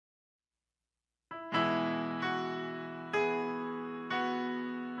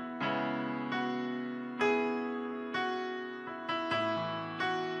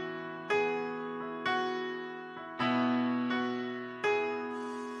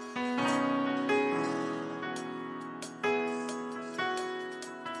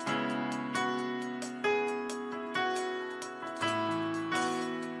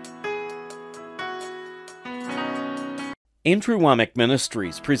Wommack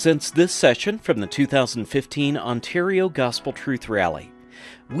Ministries presents this session from the 2015 Ontario Gospel Truth Rally.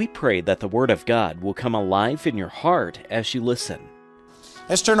 We pray that the Word of God will come alive in your heart as you listen.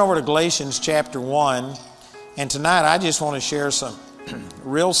 Let's turn over to Galatians chapter 1. And tonight I just want to share some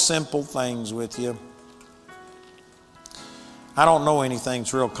real simple things with you. I don't know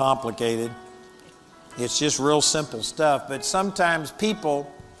anything's real complicated. It's just real simple stuff. But sometimes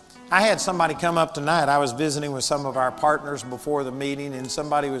I had somebody come up tonight. I was visiting with some of our partners before the meeting, and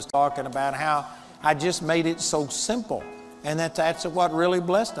somebody was talking about how I just made it so simple. And that's what really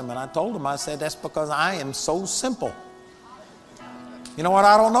blessed them. And I told them, I said, that's because I am so simple. You know what?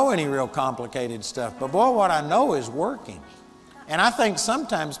 I don't know any real complicated stuff. But boy, what I know is working. And I think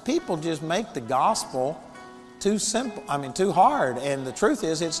sometimes people just make the gospel too hard. And the truth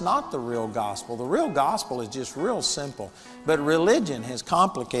is, it's not the real gospel. The real gospel is just real simple. But religion has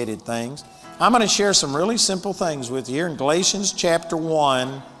complicated things. I'm going to share some really simple things with you here in Galatians chapter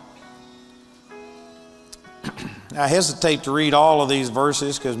 1. I hesitate to read all of these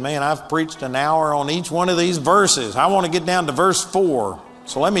verses because, man, I've preached an hour on each one of these verses. I want to get down to verse 4.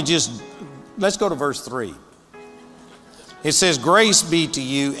 So let's go to verse 3. It says, "Grace be to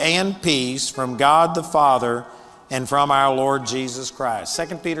you and peace from God the Father and from our Lord Jesus Christ."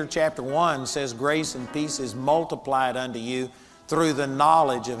 2 Peter chapter 1 says for peace is multiplied unto you through the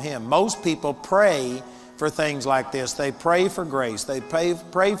knowledge of Him. Most people pray for things like this. They pray for grace. They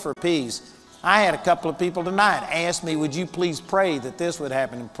pray for peace. I had a couple of people tonight ask me, would you please pray that this would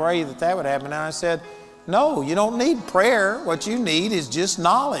happen and pray that that would happen? And I said, no, you don't need prayer. What you need is just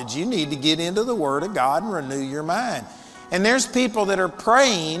knowledge. You need to get into the Word of God and renew your mind. And there's people that are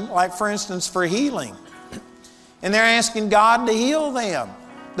praying, like for instance, for healing. And they're asking God to heal them.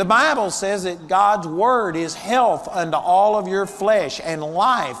 The Bible says that God's Word is health unto all of your flesh and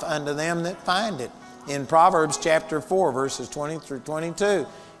life unto them that find it. In Proverbs chapter 4, verses 20 through 22.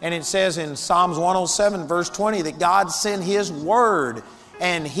 And it says in Psalms 107, verse 20, that God sent His Word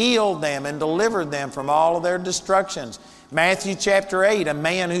and healed them and delivered them from all of their destructions. Matthew chapter 8, a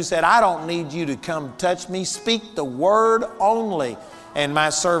man who said, I don't need you to come touch me. Speak the word only, and my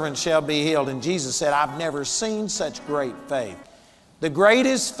servant shall be healed. And Jesus said, I've never seen such great faith. The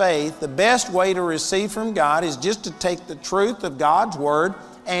greatest faith, the best way to receive from God is just to take the truth of God's Word,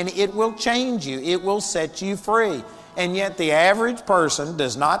 and it will change you. It will set you free. And yet the average person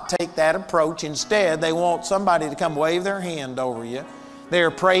does not take that approach. Instead, they want somebody to come wave their hand over you. They're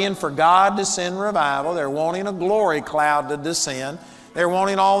praying for God to send revival. They're wanting a glory cloud to descend. They're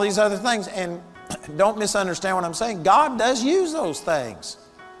wanting all these other things. And don't misunderstand what I'm saying. God does use those things.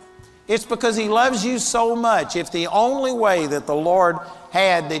 It's because He loves you so much. If the only way that the Lord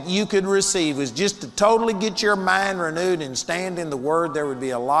had that you could receive was just to totally get your mind renewed and stand in the Word, there would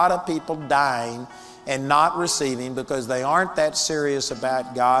be a lot of people dying and not receiving because they aren't that serious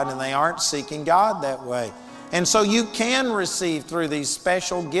about God and they aren't seeking God that way. And so you can receive through these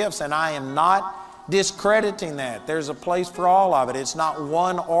special gifts, and I am not discrediting that. There's a place for all of it. It's not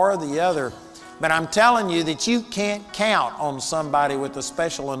one or the other. But I'm telling you that you can't count on somebody with a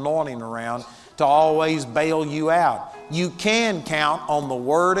special anointing around to always bail you out. You can count on the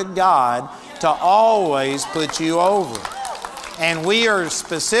Word of God to always put you over. And we are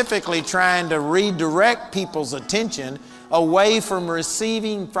specifically trying to redirect people's attention away from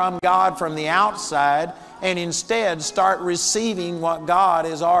receiving from God from the outside and instead start receiving what God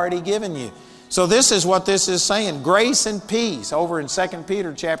has already given you. So this is what this is saying. Grace and peace over in 2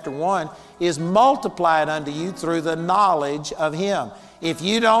 Peter chapter 1 is multiplied unto you through the knowledge of Him. If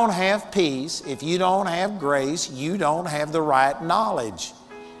you don't have peace, if you don't have grace, you don't have the right knowledge.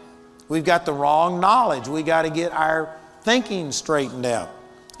 We've got the wrong knowledge. We got to get our thinking straightened out.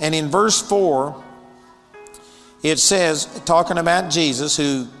 And in verse 4, it says, talking about Jesus,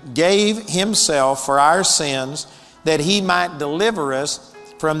 who gave Himself for our sins that He might deliver us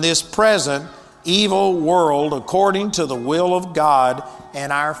from this present evil world according to the will of God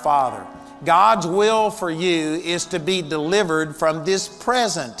and our Father. God's will for you is to be delivered from this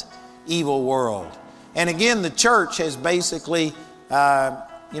present evil world. And again, the church has basically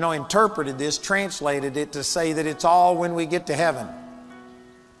interpreted this, translated it to say that it's all when we get to heaven.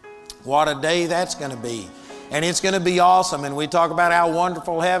 What a day that's going to be. And it's going to be awesome. And we talk about how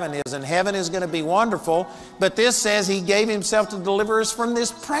wonderful heaven is. And heaven is going to be wonderful. But this says He gave Himself to deliver us from this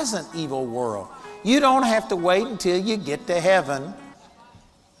present evil world. You don't have to wait until you get to heaven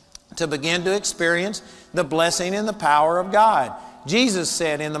to begin to experience the blessing and the power of God. Jesus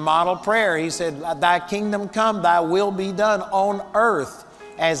said in the model prayer, He said, Thy kingdom come, Thy will be done on earth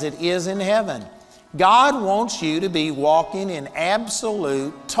as it is in heaven. God wants you to be walking in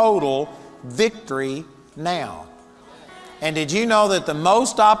absolute, total victory now. And did you know that the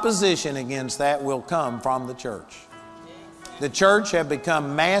most opposition against that will come from the church? The church have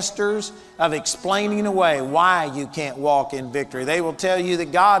become masters of explaining away why you can't walk in victory. They will tell you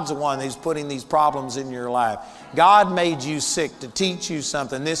that God's the one who's putting these problems in your life. God made you sick to teach you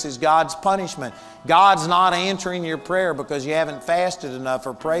something. This is God's punishment. God's not answering your prayer because you haven't fasted enough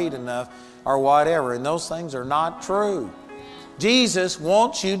or prayed enough or whatever. And those things are not true. Jesus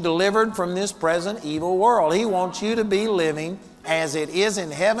wants you delivered from this present evil world. He wants you to be living as it is in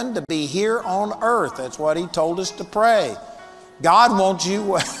heaven, to be here on earth. That's what He told us to pray. God wants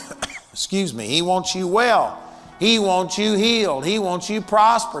you, excuse me, He wants you well. He wants you healed. He wants you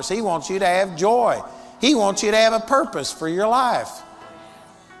prosperous. He wants you to have joy. He wants you to have a purpose for your life.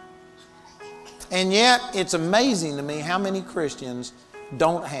 And yet, it's amazing to me how many Christians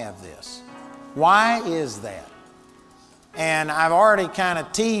don't have this. Why is that? And I've already kind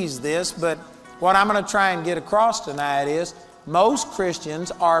of teased this, but what I'm going to try and get across tonight is most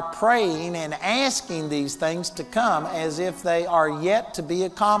Christians are praying and asking these things to come as if they are yet to be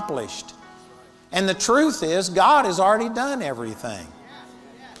accomplished. And the truth is, God has already done everything.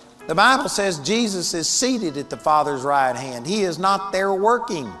 The Bible says Jesus is seated at the Father's right hand. He is not there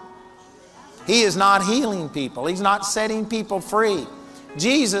working. He is not healing people. He's not setting people free.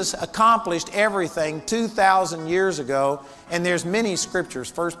 Jesus accomplished everything 2,000 years ago, and there's many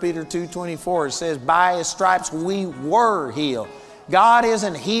scriptures. 1 Peter 2:24 says, by His stripes we were healed. God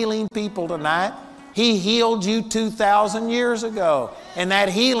isn't healing people tonight. He healed you 2,000 years ago. And that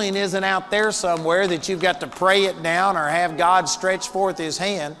healing isn't out there somewhere that you've got to pray it down or have God stretch forth His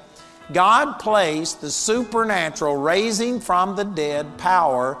hand. God placed the supernatural raising from the dead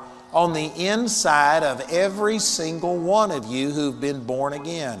power on the inside of every single one of you who've been born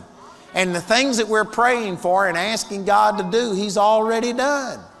again. And the things that we're praying for and asking God to do, He's already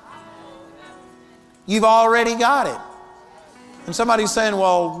done. You've already got it. And somebody's saying,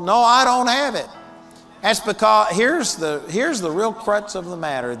 well, no, I don't have it. That's because, here's the real crux of the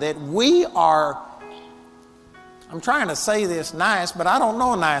matter, that we are, I'm trying to say this nice, but I don't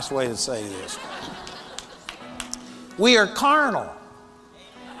know a nice way to say this. We are carnal.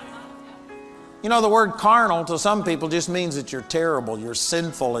 You know, the word carnal to some people just means that you're terrible, you're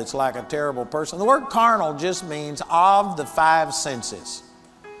sinful, it's like a terrible person. The word carnal just means of the five senses.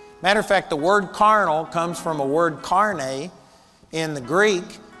 Matter of fact, the word carnal comes from a word carne in the Greek,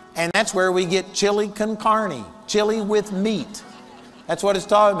 and that's where we get chili con carne, chili with meat. That's what it's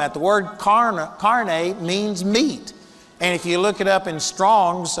talking about. The word carne means meat. And if you look it up in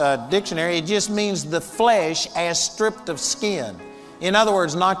Strong's dictionary, it just means the flesh as stripped of skin. In other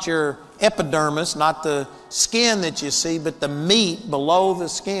words, not your epidermis, not the skin that you see, but the meat below the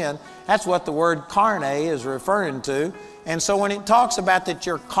skin. That's what the word carne is referring to. And so when it talks about that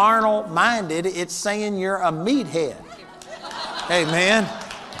you're carnal minded, it's saying you're a meathead. Amen.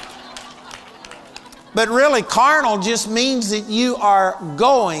 But really, carnal just means that you are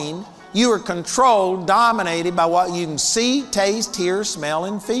controlled, dominated by what you can see, taste, hear, smell,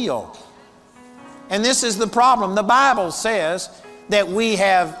 and feel. And this is the problem. The Bible says that we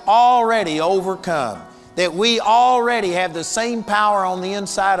have already overcome, that we already have the same power on the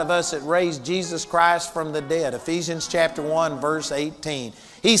inside of us that raised Jesus Christ from the dead. Ephesians chapter 1, verse 18.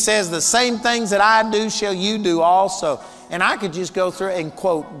 He says, the same things that I do shall you do also. And I could just go through and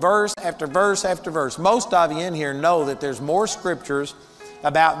quote verse after verse after verse. Most of you in here know that there's more scriptures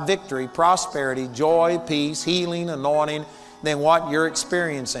about victory, prosperity, joy, peace, healing, anointing than what you're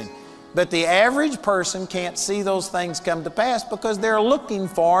experiencing. But the average person can't see those things come to pass because they're looking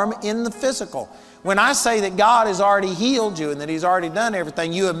for them in the physical. When I say that God has already healed you and that He's already done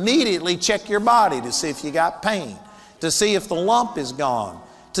everything, you immediately check your body to see if you got pain, to see if the lump is gone,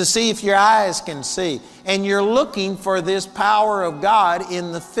 to see if your eyes can see. And you're looking for this power of God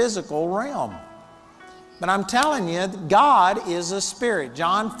in the physical realm. But I'm telling you, God is a spirit.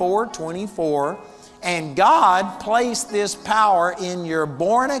 John 4:24. And God placed this power in your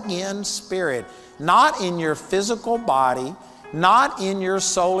born-again spirit, not in your physical body, not in your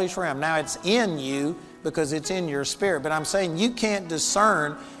soulish realm. Now, it's in you because it's in your spirit, but I'm saying you can't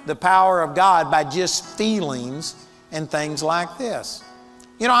discern the power of God by just feelings and things like this.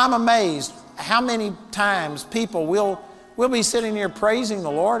 You know, I'm amazed how many times people will be sitting here praising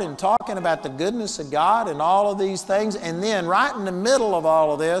the Lord and talking about the goodness of God and all of these things, and then right in the middle of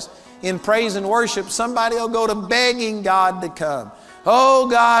all of this, in praise and worship, somebody will go to begging God to come. Oh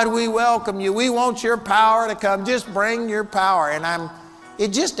God, we welcome you. We want your power to come. Just bring your power. And it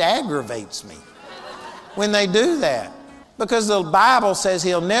just aggravates me when they do that, because the Bible says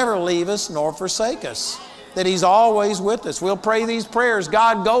He'll never leave us nor forsake us, that He's always with us. We'll pray these prayers,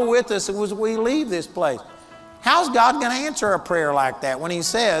 God, go with us as we leave this place. How's God going to answer a prayer like that when He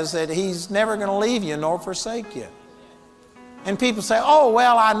says that He's never going to leave you nor forsake you? And people say, oh,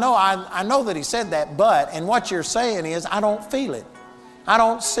 well, I know that He said that, but, and what you're saying is, I don't feel it. I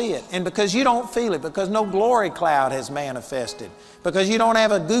don't see it. And because you don't feel it, because no glory cloud has manifested, because you don't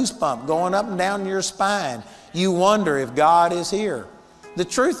have a goosebump going up and down your spine, you wonder if God is here. The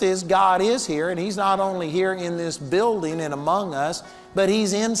truth is, God is here, and He's not only here in this building and among us, but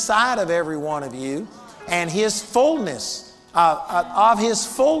He's inside of every one of you. And His fullness, of His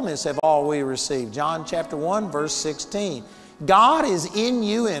fullness have all we received. John chapter 1, verse 16. God is in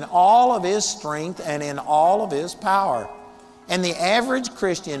you in all of His strength and in all of His power. And the average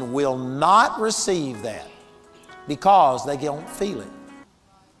Christian will not receive that because they don't feel it.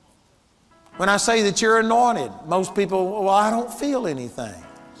 When I say that you're anointed, most people, well, I don't feel anything.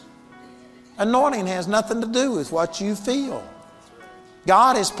 Anointing has nothing to do with what you feel.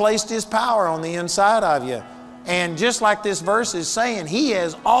 God has placed His power on the inside of you. And just like this verse is saying, He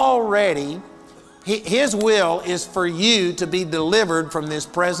has already, His will is for you to be delivered from this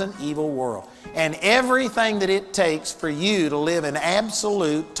present evil world. And everything that it takes for you to live in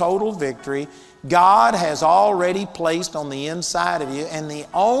absolute, total victory, God has already placed on the inside of you. And the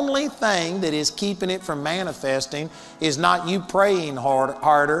only thing that is keeping it from manifesting is not you praying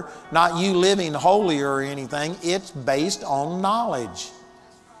harder, not you living holier or anything. It's based on knowledge.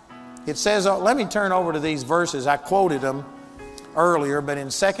 It says, let me turn over to these verses. I quoted them earlier, but in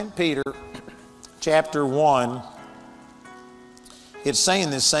 2 Peter chapter 1, it's saying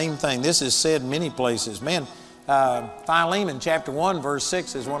the same thing. This is said many places. Man, Philemon chapter 1 verse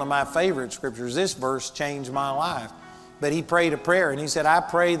 6 is one of my favorite scriptures. This verse changed my life. But he prayed a prayer and he said, I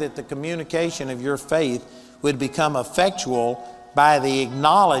pray that the communication of your faith would become effectual by the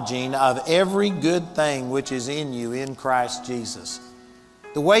acknowledging of every good thing which is in you in Christ Jesus.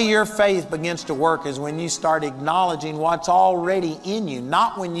 The way your faith begins to work is when you start acknowledging what's already in you,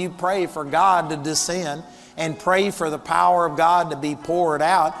 not when you pray for God to descend and pray for the power of God to be poured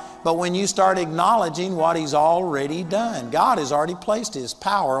out, but when you start acknowledging what He's already done. God has already placed His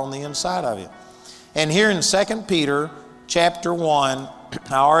power on the inside of you. And here in 2 Peter chapter 1,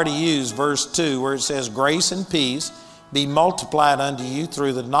 I already used verse 2 where it says, grace and peace be multiplied unto you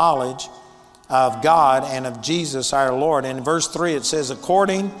through the knowledge of God and of Jesus our Lord. And in verse 3 it says,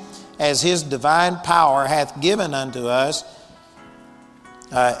 according as His divine power hath given unto us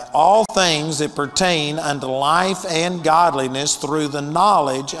all things that pertain unto life and godliness through the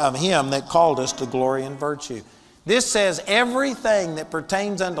knowledge of Him that called us to glory and virtue. This says everything that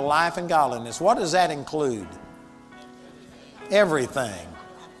pertains unto life and godliness. What does that include? Everything.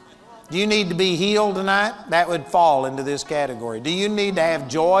 Do you need to be healed tonight? That would fall into this category. Do you need to have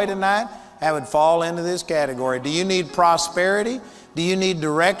joy tonight? That would fall into this category. Do you need prosperity? Do you need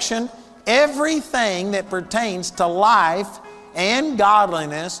direction? Everything that pertains to life and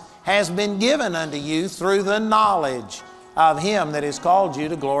godliness has been given unto you through the knowledge of Him that has called you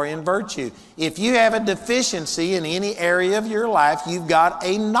to glory and virtue. If you have a deficiency in any area of your life, you've got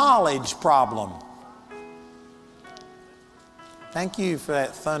a knowledge problem. Thank you for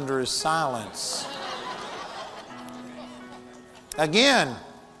that thunderous silence. Again,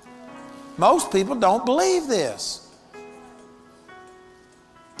 most people don't believe this.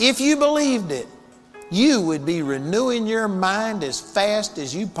 If you believed it, you would be renewing your mind as fast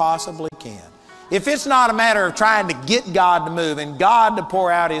as you possibly can. If it's not a matter of trying to get God to move and God to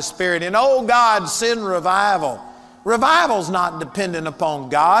pour out His Spirit and, oh God, send revival. Revival's not dependent upon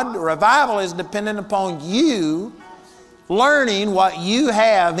God. Revival is dependent upon you learning what you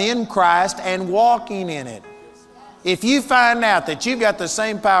have in Christ and walking in it. If you find out that you've got the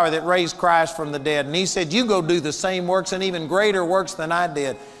same power that raised Christ from the dead, and He said, you go do the same works and even greater works than I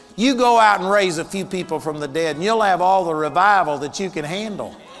did. You go out and raise a few people from the dead and you'll have all the revival that you can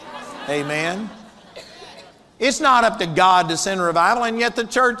handle. Amen. It's not up to God to send revival, and yet the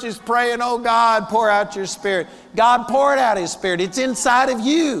church is praying, oh God, pour out your Spirit. God poured out His Spirit. It's inside of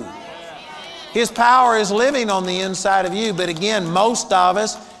you. His power is living on the inside of you. But again, most of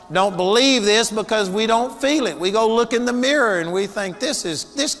us don't believe this because we don't feel it. We go look in the mirror and we think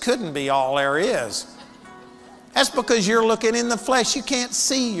this couldn't be all there is. That's because you're looking in the flesh. You can't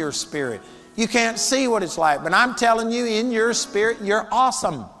see your spirit. You can't see what it's like. But I'm telling you, in your spirit, you're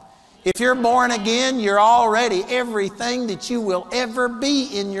awesome. If you're born again, you're already everything that you will ever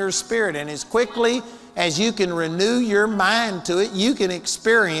be in your spirit. And as quickly as you can renew your mind to it, you can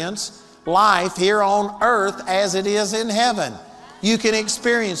experience life here on earth as it is in heaven. You can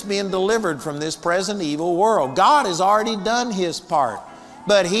experience being delivered from this present evil world. God has already done His part,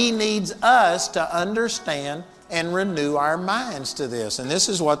 but He needs us to understand and renew our minds to this. And this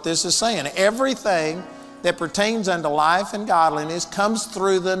is what this is saying. Everything that pertains unto life and godliness comes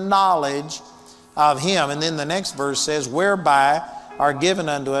through the knowledge of Him. And then the next verse says, whereby are given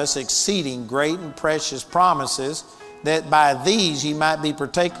unto us exceeding great and precious promises, that by these ye might be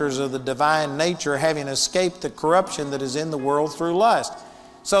partakers of the divine nature, having escaped the corruption that is in the world through lust.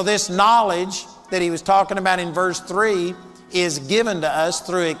 So this knowledge that he was talking about in verse 3 is given to us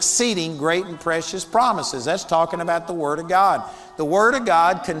through exceeding great and precious promises. That's talking about the Word of God. The Word of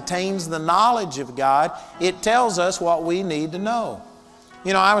God contains the knowledge of God. It tells us what we need to know.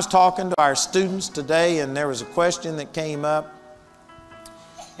 You know, I was talking to our students today, and there was a question that came up.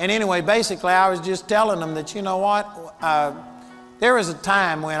 And anyway, basically I was just telling them that, you know what, there was a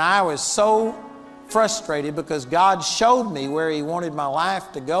time when I was so frustrated because God showed me where He wanted my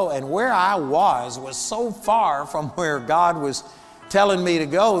life to go, and where I was so far from where God was telling me to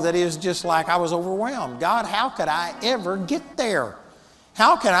go that it was just like I was overwhelmed. God, how could I ever get there?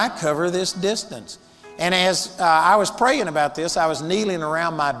 How can I cover this distance? And as I was praying about this, I was kneeling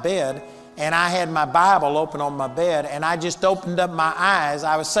around my bed, and I had my Bible open on my bed, and I just opened up my eyes.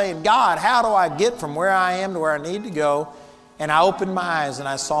 I was saying, God, how do I get from where I am to where I need to go? And I opened my eyes and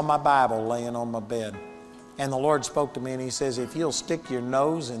I saw my Bible laying on my bed. And the Lord spoke to me and He says, if you'll stick your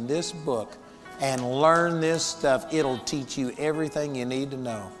nose in this book and learn this stuff, it'll teach you everything you need to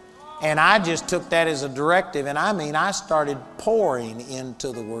know. And I just took that as a directive, and I started pouring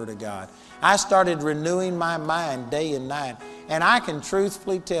into the Word of God. I started renewing my mind day and night. And I can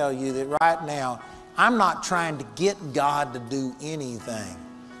truthfully tell you that right now, I'm not trying to get God to do anything.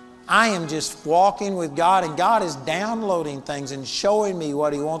 I am just walking with God, and God is downloading things and showing me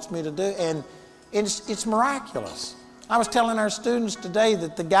what He wants me to do, and it's miraculous. I was telling our students today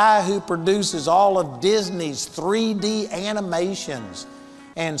that the guy who produces all of Disney's 3D animations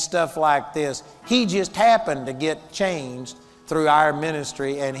and stuff like this, he just happened to get changed through our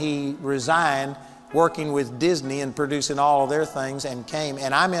ministry, and he resigned working with Disney and producing all of their things and came.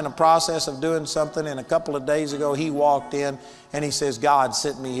 And I'm in a process of doing something, and a couple of days ago he walked in and he says, God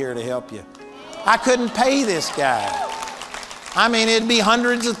sent me here to help you. I couldn't pay this guy. I mean, it'd be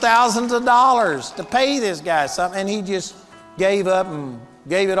hundreds of thousands of dollars to pay this guy something, and he just gave up and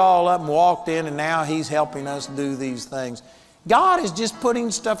gave it all up and walked in, and now he's helping us do these things. God is just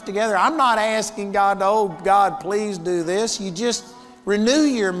putting stuff together. I'm not asking God to, oh, God, please do this. You just renew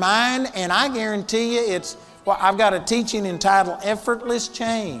your mind, and I guarantee you I've got a teaching entitled Effortless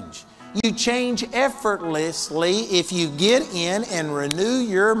Change. You change effortlessly if you get in and renew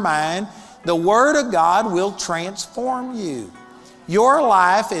your mind. The Word of God will transform you. Your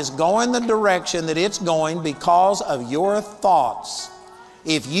life is going the direction that it's going because of your thoughts.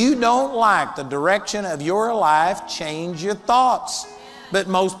 If you don't like the direction of your life, change your thoughts. But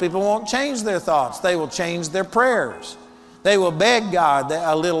most people won't change their thoughts. They will change their prayers. They will beg God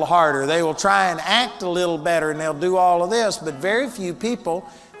a little harder. They will try and act a little better, and they'll do all of this. But very few people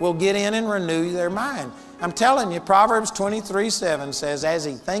will get in and renew their mind. I'm telling you, Proverbs 23:7 says, as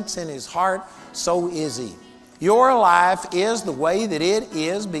he thinks in his heart, so is he. Your life is the way that it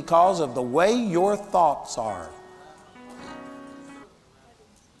is because of the way your thoughts are.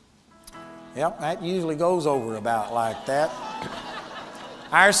 Yep, that usually goes over about like that.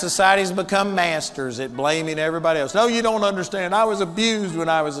 Our society's become masters at blaming everybody else. No, you don't understand. I was abused when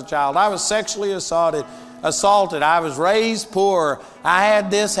I was a child. I was sexually assaulted. I was raised poor. I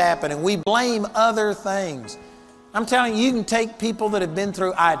had this happen. And we blame other things. I'm telling you, you can take people that have been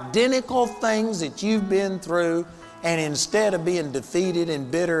through identical things that you've been through, and instead of being defeated and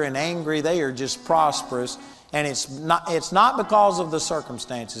bitter and angry, they are just prosperous. And it's not because of the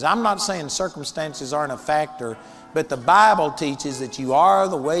circumstances. I'm not saying circumstances aren't a factor, but the Bible teaches that you are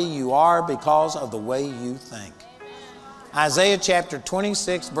the way you are because of the way you think. Isaiah chapter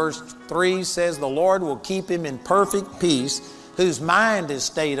 26 verse 3 says, the Lord will keep him in perfect peace whose mind is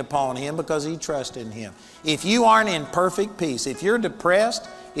stayed upon him because he trusts in him. If you aren't in perfect peace, if you're depressed,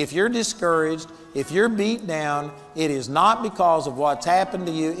 if you're discouraged, if you're beat down, it is not because of what's happened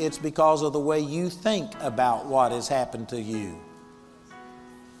to you, it's because of the way you think about what has happened to you.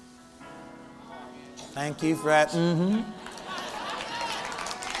 Thank you for that.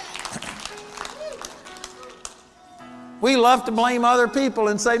 We love to blame other people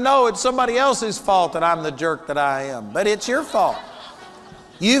and say, no, it's somebody else's fault that I'm the jerk that I am. But it's your fault.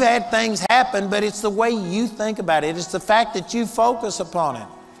 You've had things happen, but it's the way you think about it. It's the fact that you focus upon it.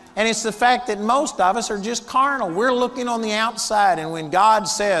 And it's the fact that most of us are just carnal. We're looking on the outside, and when God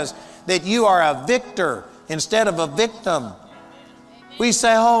says that you are a victor instead of a victim, we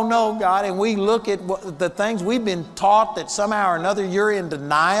say, oh no, God, and we look at the things we've been taught that somehow or another you're in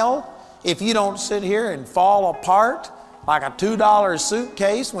denial. If you don't sit here and fall apart like a $2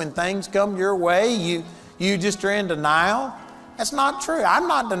 suitcase when things come your way, You just are in denial? That's not true. I'm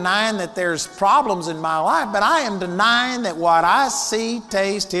not denying that there's problems in my life, but I am denying that what I see,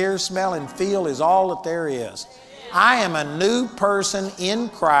 taste, hear, smell, and feel is all that there is. I am a new person in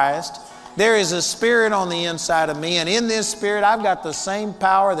Christ. There is a spirit on the inside of me, and in this spirit I've got the same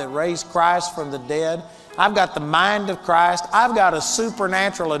power that raised Christ from the dead. I've got the mind of Christ. I've got a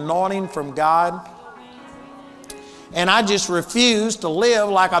supernatural anointing from God. And I just refuse to live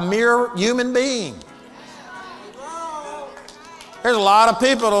like a mere human being. There's a lot of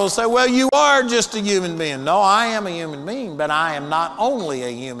people that will say, well, you are just a human being. No, I am a human being, but I am not only a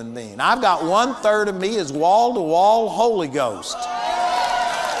human being. I've got 1/3 of me is wall-to-wall Holy Ghost.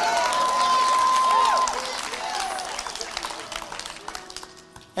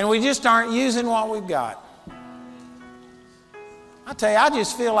 And we just aren't using what we've got. I tell you, I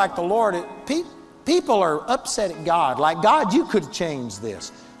just feel like the Lord, people are upset at God. Like, God, you could have changed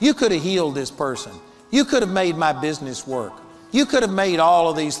this. You could have healed this person. You could have made my business work. You could have made all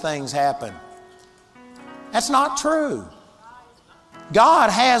of these things happen. That's not true. God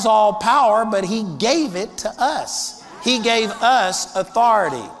has all power, but He gave it to us. He gave us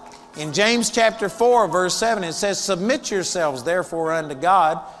authority. In James chapter 4, verse 7, it says, submit yourselves therefore unto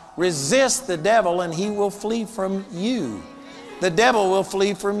God, resist the devil, and he will flee from you. The devil will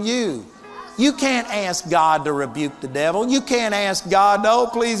flee from you. You can't ask God to rebuke the devil. You can't ask God, no,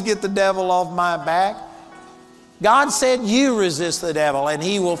 please get the devil off my back. God said you resist the devil and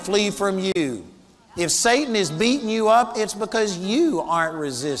he will flee from you. If Satan is beating you up, it's because you aren't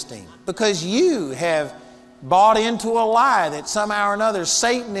resisting, because you have bought into a lie that somehow or another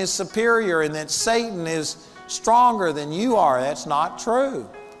Satan is superior and that Satan is stronger than you are. That's not true.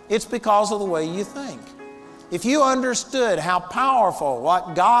 It's because of the way you think. If you understood how powerful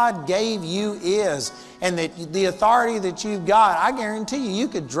what God gave you is, and that the authority that you've got, I guarantee you, you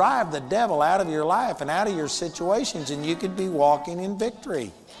could drive the devil out of your life and out of your situations, and you could be walking in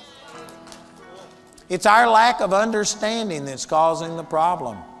victory. It's our lack of understanding that's causing the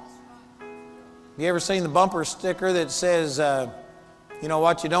problem. You ever seen the bumper sticker that says, you know,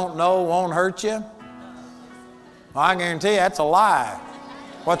 what you don't know won't hurt you? Well, I guarantee you that's a lie.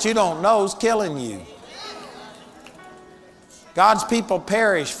 What you don't know is killing you. God's people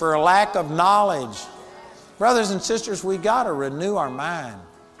perish for a lack of knowledge. Brothers and sisters, we got to renew our mind.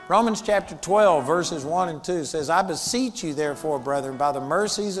 Romans chapter 12, verses 1 and 2 says, I beseech you therefore, brethren, by the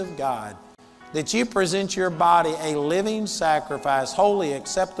mercies of God, that you present your body a living sacrifice, holy,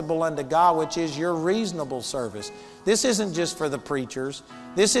 acceptable unto God, which is your reasonable service. This isn't just for the preachers.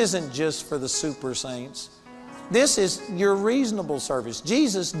 This isn't just for the super saints. This is your reasonable service.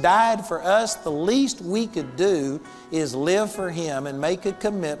 Jesus died for us. The least we could do is live for Him and make a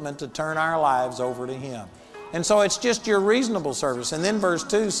commitment to turn our lives over to Him. And so it's just your reasonable service. And then verse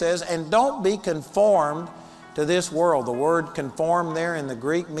 2 says, and don't be conformed to this world. The word conform there in the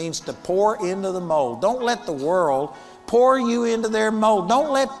Greek means to pour into the mold. Don't let the world pour you into their mold.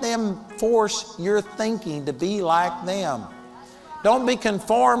 Don't let them force your thinking to be like them. Don't be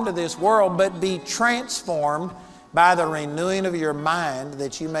conformed to this world, but be transformed by the renewing of your mind,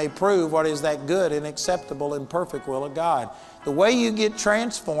 that you may prove what is that good and acceptable and perfect will of God. The way you get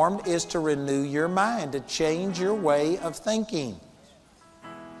transformed is to renew your mind, to change your way of thinking.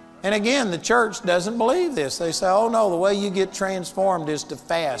 And again, the church doesn't believe this. They say, oh no, the way you get transformed is to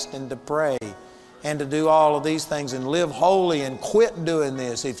fast and to pray and to do all of these things and live holy and quit doing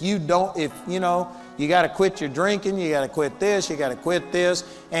this. If you don't, you got to quit your drinking, you got to quit this, you got to quit this.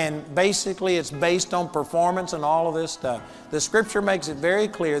 And basically it's based on performance and all of this stuff. The Scripture makes it very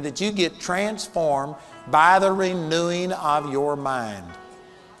clear that you get transformed by the renewing of your mind.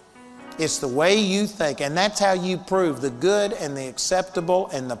 It's the way you think, and that's how you prove the good and the acceptable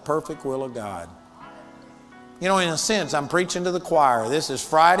and the perfect will of God. You know, in a sense, I'm preaching to the choir. This is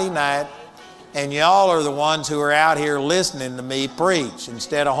Friday night, and y'all are the ones who are out here listening to me preach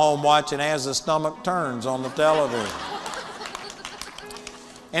instead of home watching As the Stomach Turns on the television.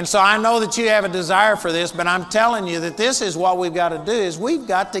 And so I know that you have a desire for this, but I'm telling you that this is what we've got to do, is we've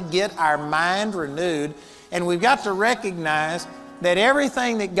got to get our mind renewed, and we've got to recognize that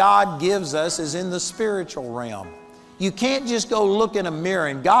everything that God gives us is in the spiritual realm. You can't just go look in a mirror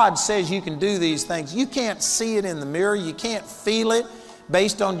and God says you can do these things. You can't see it in the mirror. You can't feel it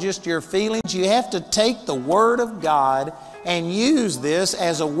based on just your feelings. You have to take the Word of God and use this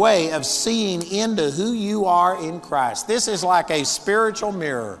as a way of seeing into who you are in Christ. This is like a spiritual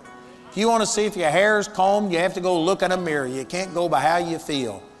mirror. If you want to see if your hair is combed, you have to go look in a mirror. You can't go by how you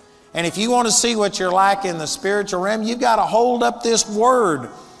feel. And if you want to see what you're like in the spiritual realm, you've got to hold up this Word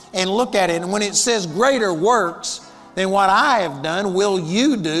and look at it. And when it says greater works then what I have done will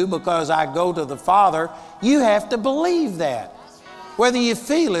you do because I go to the Father. You have to believe that, whether you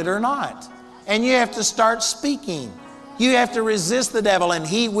feel it or not. And you have to start speaking. You have to resist the devil and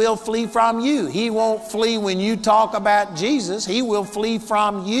he will flee from you. He won't flee when you talk about Jesus. He will flee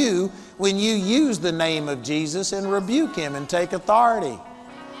from you when you use the name of Jesus and rebuke him and take authority.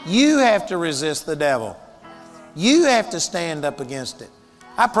 You have to resist the devil. You have to stand up against it.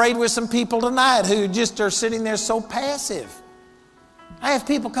 I prayed with some people tonight who just are sitting there so passive. I have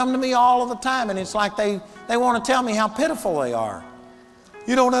people come to me all of the time and it's like they want to tell me how pitiful they are.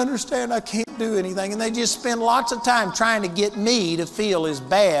 You don't understand, I can't do anything. And they just spend lots of time trying to get me to feel as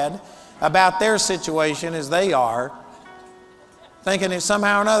bad about their situation as they are, thinking that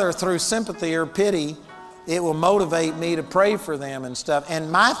somehow or another through sympathy or pity, it will motivate me to pray for them and stuff.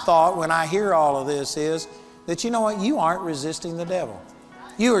 And my thought when I hear all of this is that, you know what, you aren't resisting the devil.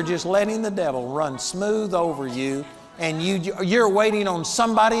 You are just letting the devil run smooth over you, and you're waiting on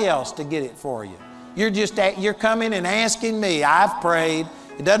somebody else to get it for you. You're coming and asking me. I've prayed.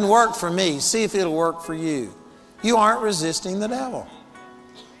 It doesn't work for me. See if it'll work for you. You aren't resisting the devil.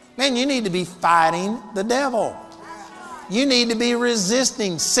 Man, you need to be fighting the devil. You need to be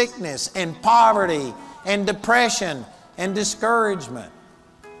resisting sickness and poverty and depression and discouragement.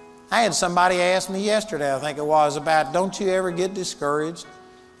 I had somebody ask me yesterday, I think it was, about, don't you ever get discouraged?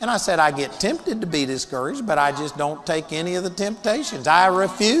 And I said, I get tempted to be discouraged, but I just don't take any of the temptations. I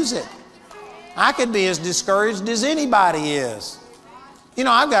refuse it. I could be as discouraged as anybody is. You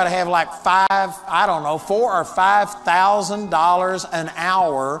know, I've got to have like $4,000 or $5,000 an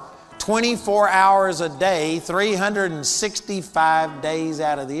hour, 24 hours a day, 365 days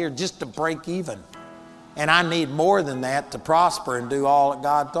out of the year just to break even. And I need more than that to prosper and do all that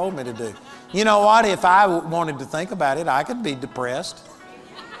God told me to do. You know what? If I wanted to think about it, I could be depressed.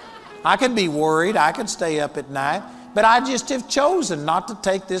 I could be worried. I could stay up at night. But I just have chosen not to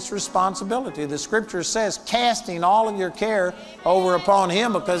take this responsibility. The Scripture says, casting all of your care over upon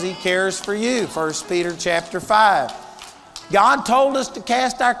Him because He cares for you. 1 Peter chapter 5. God told us to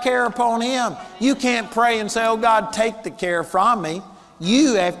cast our care upon Him. You can't pray and say, oh God, take the care from me.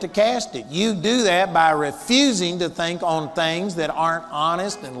 You have to cast it. You do that by refusing to think on things that aren't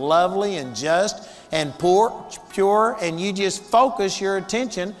honest and lovely and just and pure, and you just focus your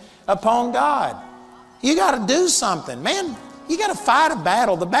attention upon God. You got to do something. Man, you got to fight a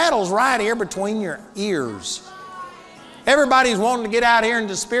battle. The battle's right here between your ears. Everybody's wanting to get out here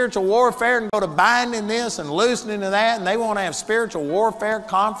into spiritual warfare and go to binding this and loosening that, and they want to have spiritual warfare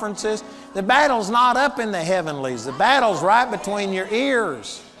conferences. The battle's not up in the heavenlies. The battle's right between your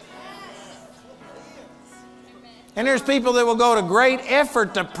ears. And there's people that will go to great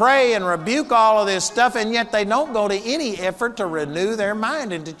effort to pray and rebuke all of this stuff, and yet they don't go to any effort to renew their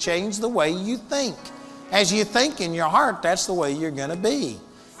mind and to change the way you think. As you think in your heart, that's the way you're going to be.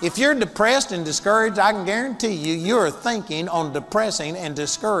 If you're depressed and discouraged, I can guarantee you, you're thinking on depressing and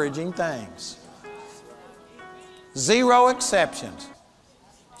discouraging things. Zero exceptions.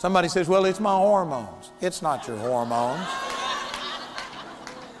 Somebody says, well, it's my hormones. It's not your hormones.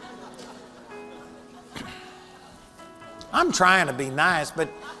 I'm trying to be nice, but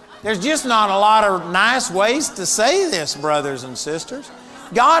there's just not a lot of nice ways to say this, brothers and sisters.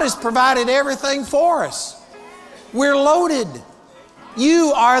 God has provided everything for us. We're loaded.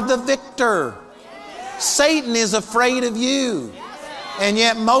 You are the victor. Satan is afraid of you. And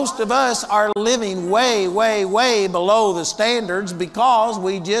yet most of us are living way, way, way below the standards because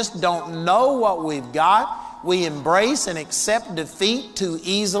we just don't know what we've got. We embrace and accept defeat too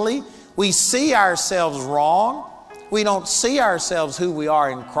easily. We see ourselves wrong. We don't see ourselves who we are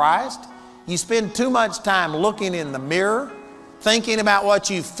in Christ. You spend too much time looking in the mirror, thinking about what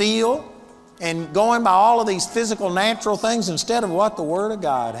you feel, and going by all of these physical, natural things instead of what the Word of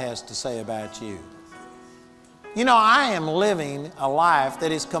God has to say about you. You know, I am living a life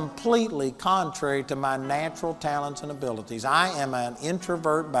that is completely contrary to my natural talents and abilities. I am an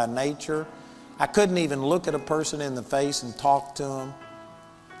introvert by nature. I couldn't even look at a person in the face and talk to them.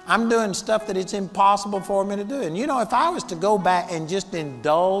 I'm doing stuff that it's impossible for me to do. And you know, if I was to go back and just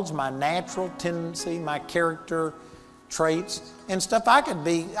indulge my natural tendency, my character traits and stuff, I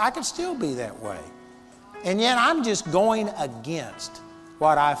could still be that way. And yet I'm just going against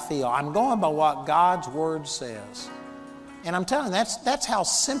what I feel. I'm going by what God's Word says. And I'm telling you, that's how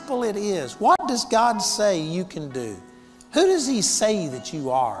simple it is. What does God say you can do? Who does He say that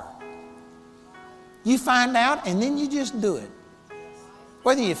you are? You find out and then you just do it,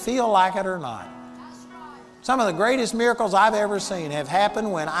 whether you feel like it or not. Some of the greatest miracles I've ever seen have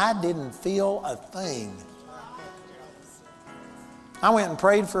happened when I didn't feel a thing. I went and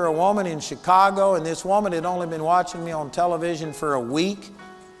prayed for a woman in Chicago, and this woman had only been watching me on television for a week,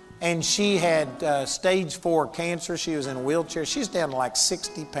 and she had stage 4 cancer. She was in a wheelchair. She's down to like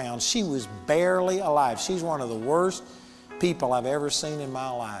 60 pounds. She was barely alive. She's one of the worst people I've ever seen in my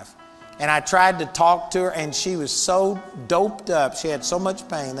life. And I tried to talk to her, and she was so doped up. She had so much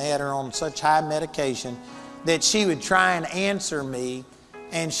pain. They had her on such high medication that she would try and answer me,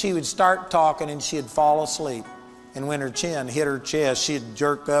 and she would start talking, and she'd fall asleep. And when her chin hit her chest, she'd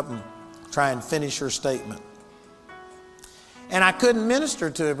jerk up and try and finish her statement. And I couldn't minister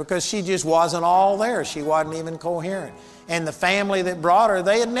to her because she just wasn't all there. She wasn't even coherent. And the family that brought her,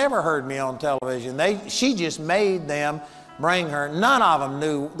 they had never heard me on television. She just made them bring her. None of them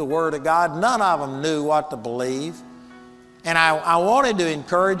knew the Word of God. None of them knew what to believe. And I wanted to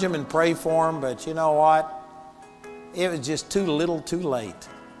encourage them and pray for them, but you know what? It was just too little too late.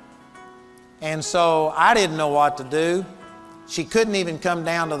 And so I didn't know what to do. She couldn't even come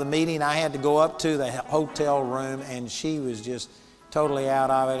down to the meeting. I had to go up to the hotel room, and she was just totally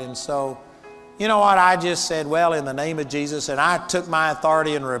out of it. And so, you know what? I just said, well, in the name of Jesus, and I took my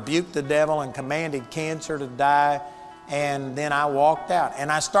authority and rebuked the devil and commanded cancer to die. And then I walked out.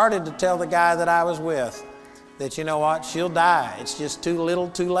 And I started to tell the guy that I was with that, you know what? She'll die. It's just too little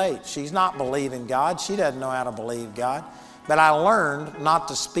too late. She's not believing God. She doesn't know how to believe God. But I learned not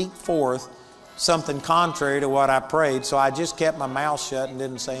to speak forth something contrary to what I prayed, so I just kept my mouth shut and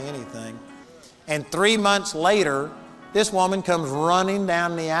didn't say anything. And 3 months later, this woman comes running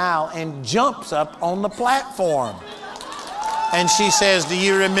down the aisle and jumps up on the platform. And she says, do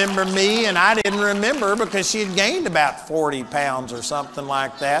you remember me? And I didn't remember because she had gained about 40 pounds or something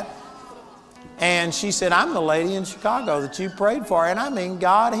like that. And she said, I'm the lady in Chicago that you prayed for. And I mean,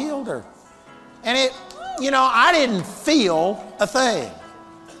 God healed her. And I didn't feel a thing.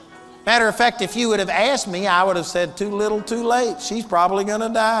 Matter of fact, if you would have asked me, I would have said too little too late. She's probably going to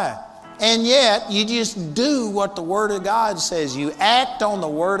die. And yet, you just do what the Word of God says. You act on the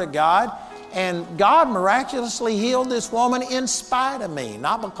Word of God. And God miraculously healed this woman in spite of me,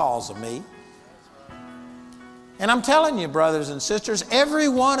 not because of me. And I'm telling you, brothers and sisters, every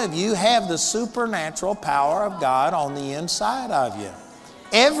one of you have the supernatural power of God on the inside of you.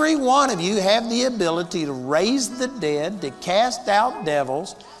 Every one of you have the ability to raise the dead, to cast out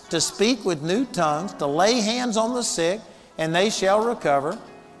devils, to speak with new tongues, to lay hands on the sick, and they shall recover.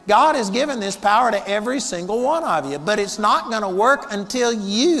 God has given this power to every single one of you, but it's not going to work until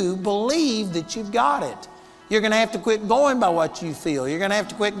you believe that you've got it. You're going to have to quit going by what you feel. You're going to have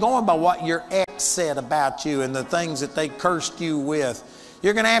to quit going by what your ex said about you and the things that they cursed you with.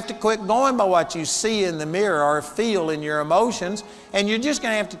 You're going to have to quit going by what you see in the mirror or feel in your emotions, and you're just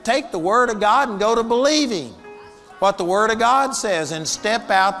going to have to take the Word of God and go to believing what the Word of God says and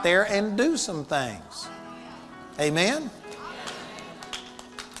step out there and do some things. Amen?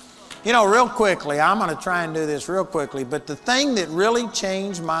 You know, real quickly, I'm going to try and do this real quickly, but the thing that really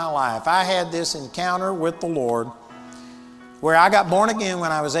changed my life, I had this encounter with the Lord where I got born again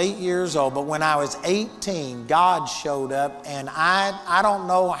when I was 8 years old, but when I was 18, God showed up, and I don't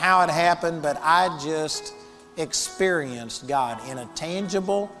know how it happened, but I just experienced God in a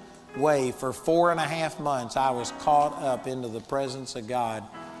tangible way. For 4.5 months, I was caught up into the presence of God,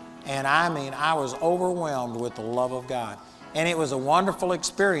 and I was overwhelmed with the love of God. And it was a wonderful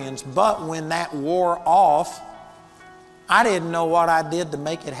experience, but when that wore off, I didn't know what I did to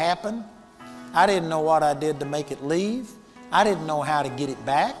make it happen. I didn't know what I did to make it leave. I didn't know how to get it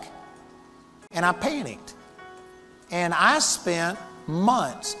back. And I panicked. And I spent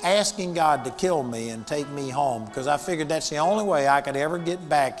months asking God to kill me and take me home, because I figured that's the only way I could ever get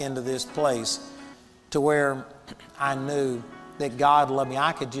back into this place to where I knew that God loved me.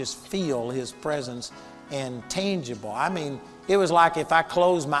 I could just feel His presence and tangible. It was like if I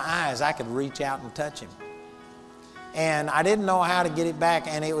closed my eyes, I could reach out and touch Him. And I didn't know how to get it back,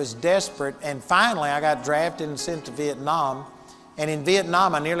 and it was desperate. And finally, I got drafted and sent to Vietnam. And in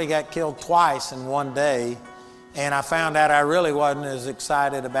Vietnam, I nearly got killed twice in one day. And I found out I really wasn't as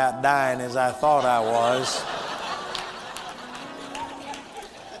excited about dying as I thought I was.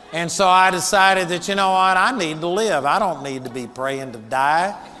 And so I decided that, you know what, I need to live. I don't need to be praying to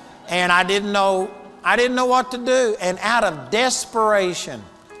die. And I didn't know what to do. And out of desperation,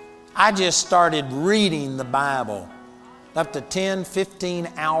 I just started reading the Bible up to 10, 15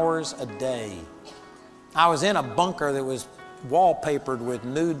 hours a day. I was in a bunker that was wallpapered with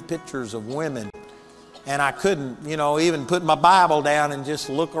nude pictures of women. And I couldn't, even put my Bible down and just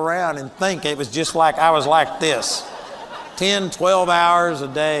look around and think. It was just like I was like this, 10, 12 hours a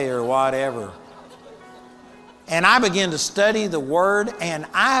day or whatever. And I began to study the Word, and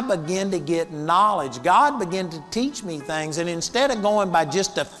I began to get knowledge. God began to teach me things, and instead of going by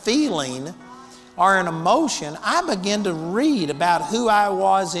just a feeling or an emotion, I began to read about who I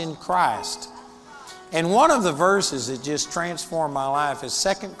was in Christ. And one of the verses that just transformed my life is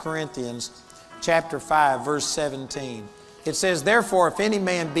 2 Corinthians chapter 5, verse 17. It says, "Therefore, if any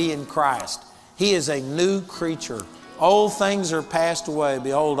man be in Christ, he is a new creature. Old things are passed away.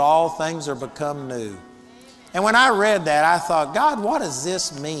 Behold, all things are become new." And when I read that, I thought, God, what does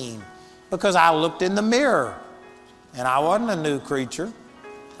this mean? Because I looked in the mirror, and I wasn't a new creature.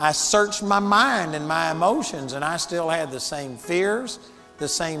 I searched my mind and my emotions, and I still had the same fears, the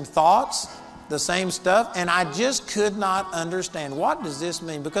same thoughts, the same stuff, and I just could not understand, what does this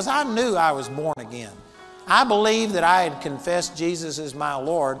mean? Because I knew I was born again. I believed that I had confessed Jesus as my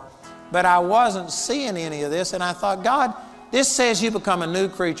Lord, but I wasn't seeing any of this, and I thought, God, this says you become a new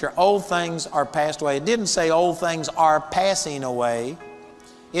creature. Old things are passed away. It didn't say old things are passing away.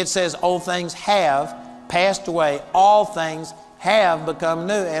 It says old things have passed away. All things have become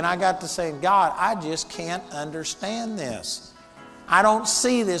new. And I got to saying, God, I just can't understand this. I don't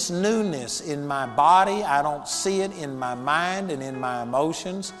see this newness in my body. I don't see it in my mind and in my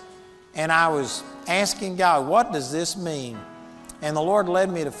emotions. And I was asking God, what does this mean? And the Lord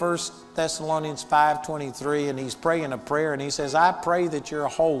led me to 1 Thessalonians 5:23, and He's praying a prayer, and He says, I pray that your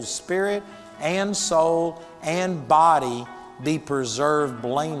whole spirit and soul and body be preserved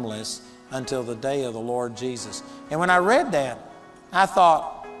blameless until the day of the Lord Jesus. And when I read that, I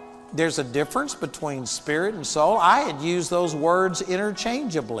thought, there's a difference between spirit and soul. I had used those words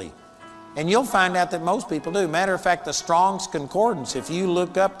interchangeably. And you'll find out that most people do. Matter of fact, the Strong's Concordance, if you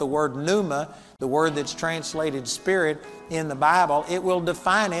look up the word pneuma, the word that's translated spirit in the Bible, it will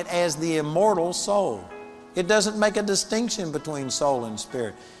define it as the immortal soul. It doesn't make a distinction between soul and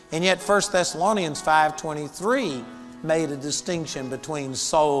spirit. And yet 1 Thessalonians 5:23 made a distinction between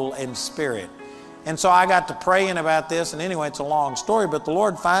soul and spirit. And so I got to praying about this, and anyway, it's a long story, but the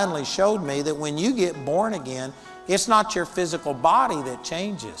Lord finally showed me that when you get born again, it's not your physical body that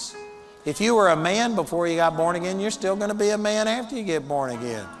changes. If you were a man before you got born again, you're still going to be a man after you get born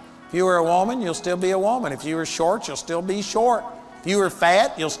again. If you were a woman, you'll still be a woman. If you were short, you'll still be short. If you were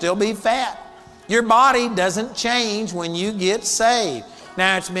fat, you'll still be fat. Your body doesn't change when you get saved.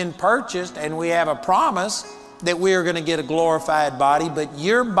 Now, it's been purchased, and we have a promise that we are going to get a glorified body, but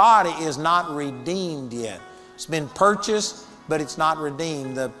your body is not redeemed yet. It's been purchased, but it's not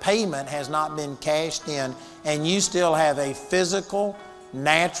redeemed. The payment has not been cashed in, and you still have a physical,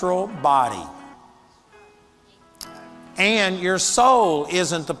 natural body. And your soul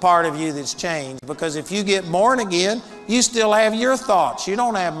isn't the part of you that's changed, because if you get born again, you still have your thoughts. You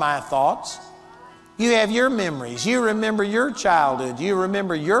don't have my thoughts. You have your memories. You remember your childhood. You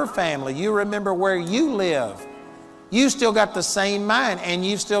remember your family. You remember where you live. You still got the same mind, and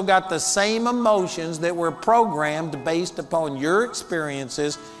you've still got the same emotions that were programmed based upon your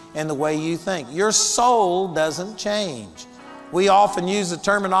experiences and the way you think. Your soul doesn't change. We often use the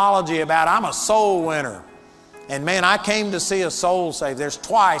terminology about, I'm a soul winner. And man, I came to see a soul saved. There's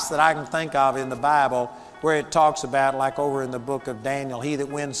twice that I can think of in the Bible where it talks about, like over in the book of Daniel, he that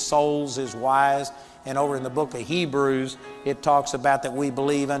wins souls is wise. And over in the book of Hebrews, it talks about that we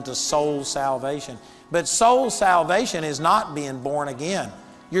believe unto soul salvation. But soul salvation is not being born again.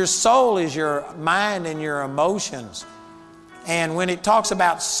 Your soul is your mind and your emotions. And when it talks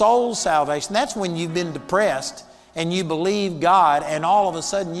about soul salvation, that's when you've been depressed and you believe God, and all of a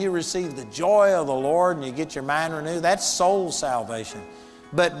sudden you receive the joy of the Lord and you get your mind renewed. That's soul salvation.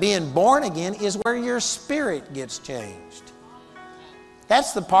 But being born again is where your spirit gets changed.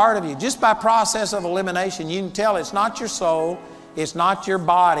 That's the part of you. Just by process of elimination, you can tell it's not your soul, it's not your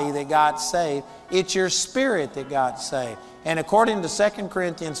body that got saved, it's your spirit that got saved. And according to 2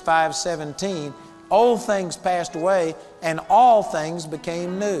 Corinthians 5:17, old things passed away and all things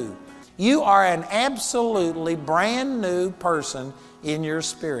became new. You are an absolutely brand new person in your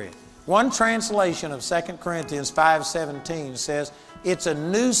spirit. One translation of 2 Corinthians 5:17 says, it's a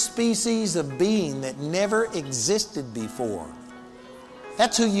new species of being that never existed before.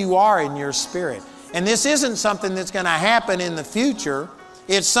 That's who you are in your spirit. And this isn't something that's going to happen in the future.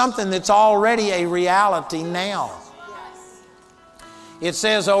 It's something that's already a reality now. It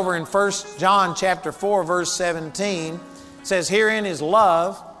says over in 1 John chapter 4, verse 17, it says, herein is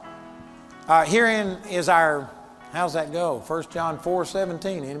love. Herein is our, how's that go? 1 John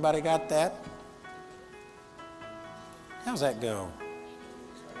 4:17. Anybody got that? How's that go?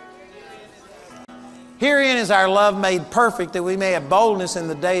 Herein is our love made perfect, that we may have boldness in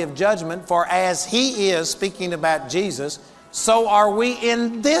the day of judgment. For as He is, speaking about Jesus, so are we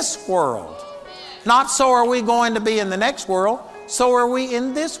in this world. Not so are we going to be in the next world, so are we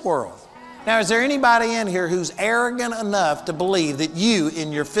in this world. Now, is there anybody in here who's arrogant enough to believe that you,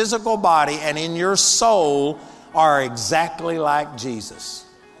 in your physical body and in your soul, are exactly like Jesus?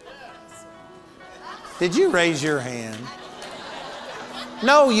 Did you raise your hand?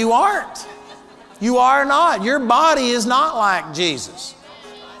 No, you aren't. You are not. Your body is not like Jesus.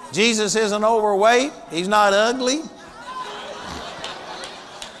 Jesus isn't overweight. He's not ugly.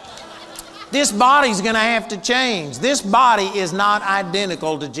 This body's going to have to change. This body is not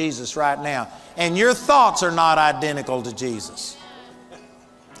identical to Jesus right now. And your thoughts are not identical to Jesus.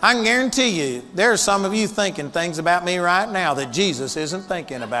 I can guarantee you, there are some of you thinking things about me right now that Jesus isn't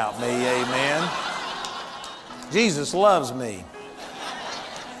thinking about me. Amen. Jesus loves me.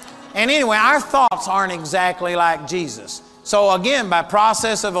 And anyway, our thoughts aren't exactly like Jesus. So again, by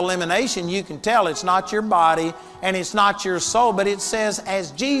process of elimination, you can tell it's not your body and it's not your soul, but it says,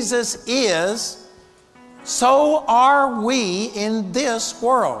 as Jesus is, so are we in this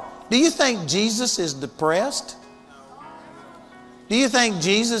world. Do you think Jesus is depressed? Do you think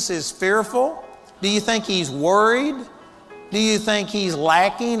Jesus is fearful? Do you think He's worried? Do you think He's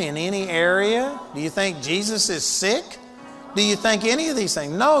lacking in any area? Do you think Jesus is sick? Do you think any of these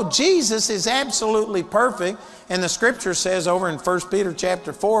things? No, Jesus is absolutely perfect. And the Scripture says over in 1 Peter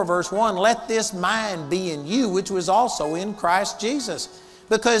chapter 4, verse 1, let this mind be in you, which was also in Christ Jesus.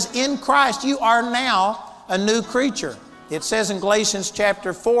 Because in Christ you are now a new creature. It says in Galatians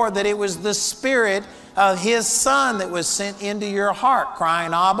chapter 4 that it was the Spirit of His Son that was sent into your heart,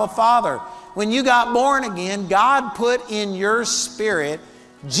 crying, Abba, Father. When you got born again, God put in your spirit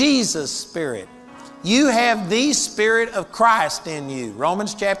Jesus' Spirit. You have the Spirit of Christ in you.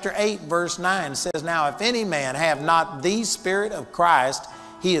 Romans chapter 8 verse 9 says, now if any man have not the Spirit of Christ,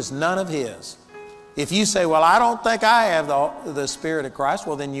 he is none of His. If you say, well, I don't think I have the Spirit of Christ,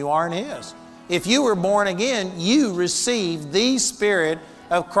 well, then you aren't His. If you were born again, you received the Spirit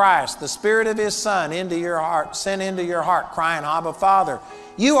of Christ, the Spirit of His Son into your heart, sent into your heart, crying, Abba, Father.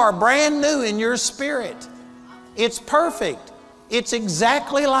 You are brand new in your spirit. It's perfect. It's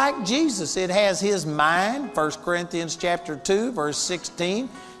exactly like Jesus. It has His mind. 1 Corinthians chapter 2, verse 16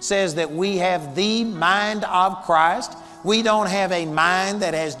 says that we have the mind of Christ. We don't have a mind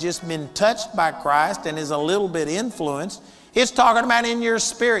that has just been touched by Christ and is a little bit influenced. It's talking about in your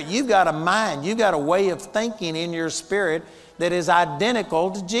spirit. You've got a mind. You've got a way of thinking in your spirit that is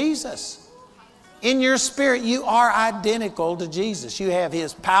identical to Jesus. In your spirit, you are identical to Jesus. You have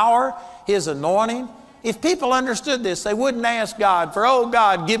His power, His anointing. If people understood this, they wouldn't ask God for, oh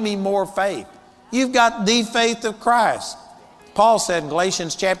God, give me more faith. You've got the faith of Christ. Paul said in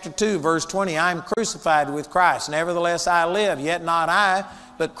Galatians chapter 2, verse 20, I am crucified with Christ. Nevertheless I live, yet not I,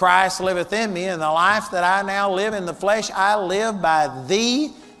 but Christ liveth in me. And the life that I now live in the flesh, I live by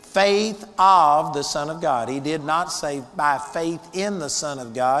the faith of the Son of God. He did not say by faith in the Son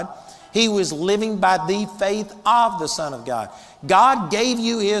of God. He was living by the faith of the Son of God. God gave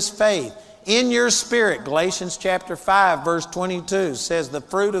you His faith. In your spirit, Galatians chapter 5, verse 22 says the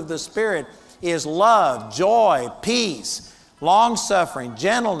fruit of the Spirit is love, joy, peace, long-suffering,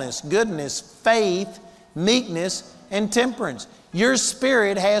 gentleness, goodness, faith, meekness, and temperance. Your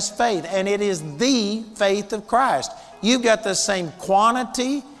spirit has faith, and it is the faith of Christ. You've got the same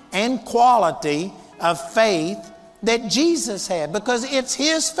quantity and quality of faith that Jesus had because it's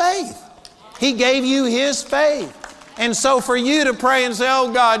His faith. He gave you His faith. And so for you to pray and say,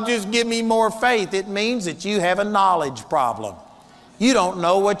 oh God, just give me more faith, it means that you have a knowledge problem. You don't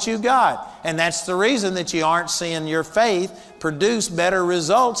know what you got. And that's the reason that you aren't seeing your faith produce better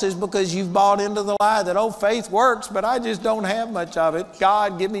results, is because you've bought into the lie that, oh, faith works, but I just don't have much of it.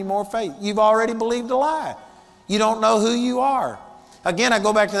 God, give me more faith. You've already believed a lie. You don't know who you are. Again, I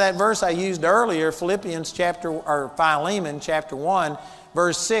go back to that verse I used earlier, Philemon chapter 1,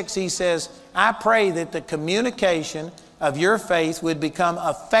 verse 6, he says, I pray that the communication of your faith would become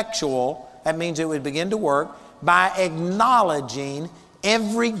effectual. That means it would begin to work by acknowledging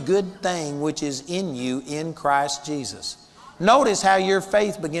every good thing which is in you in Christ Jesus. Notice how your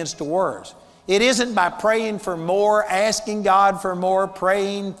faith begins to work. It isn't by praying for more, asking God for more,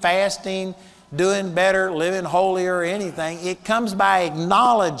 praying, fasting, doing better, living holier or anything. It comes by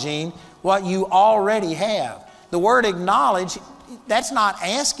acknowledging what you already have. The word acknowledge, that's not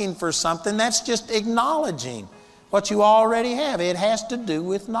asking for something, that's just acknowledging what you already have. It has to do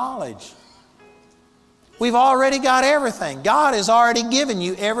with knowledge. We've already got everything. God has already given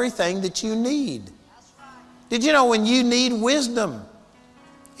you everything that you need. Did you know when you need wisdom?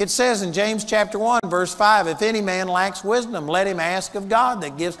 It says in James chapter 1, verse 5, if any man lacks wisdom, let him ask of God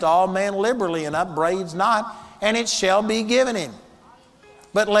that gives to all men liberally and upbraids not, and it shall be given him.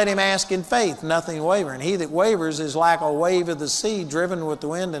 But let him ask in faith, nothing wavering. He that wavers is like a wave of the sea, driven with the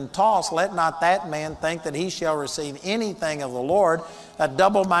wind and tossed. Let not that man think that he shall receive anything of the Lord. A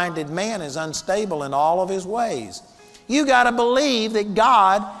double-minded man is unstable in all of his ways. You got to believe that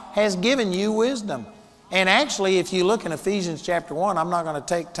God has given you wisdom. And actually, if you look in Ephesians chapter 1, I'm not going to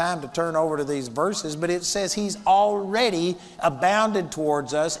take time to turn over to these verses, but it says He's already abounded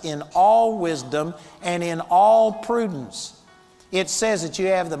towards us in all wisdom and in all prudence. It says that you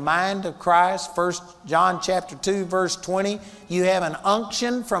have the mind of Christ. 1 John chapter 2, verse 20. You have an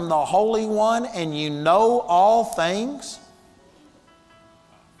unction from the Holy One and you know all things.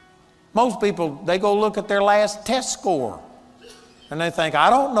 Most people, they go look at their last test score and they think, I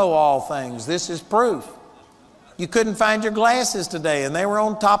don't know all things. This is proof. You couldn't find your glasses today and they were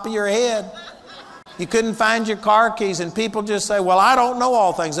on top of your head. You couldn't find your car keys and people just say, well, I don't know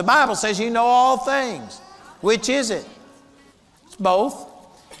all things. The Bible says you know all things. Which is it? Both.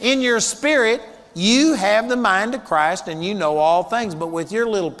 In your spirit, you have the mind of Christ and you know all things. But with your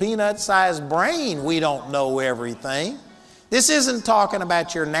little peanut-sized brain, we don't know everything. This isn't talking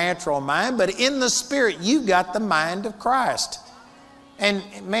about your natural mind, but in the spirit, you've got the mind of Christ. And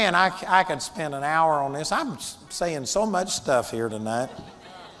man, I could spend an hour on this. I'm saying so much stuff here tonight.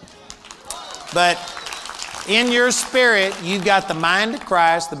 But in your spirit, you've got the mind of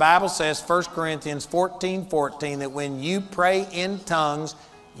Christ. The Bible says, 1 Corinthians 14:14, that when you pray in tongues,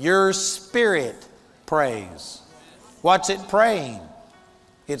 your spirit prays. What's it praying?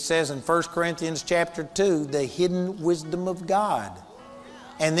 It says in 1 Corinthians chapter 2, the hidden wisdom of God.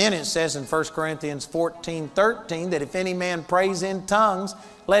 And then it says in 1 Corinthians 14:13, that if any man prays in tongues,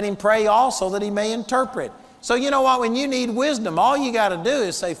 let him pray also that he may interpret. So you know what, when you need wisdom, all you got to do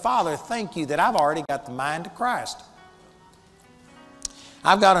is say, Father, thank you that I've already got the mind of Christ.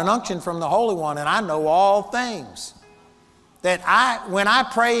 I've got an unction from the Holy One and I know all things. That when I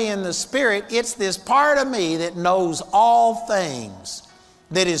pray in the Spirit, it's this part of me that knows all things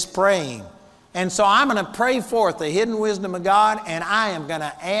that is praying. And so I'm going to pray forth the hidden wisdom of God and I am going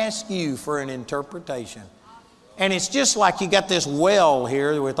to ask you for an interpretation. And it's just like you got this well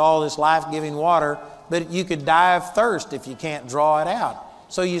here with all this life-giving water, but you could die of thirst if you can't draw it out.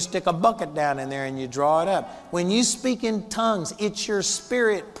 So you stick a bucket down in there and you draw it up. When you speak in tongues, it's your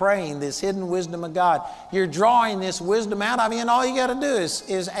spirit praying this hidden wisdom of God. You're drawing this wisdom out of you, and all you got to do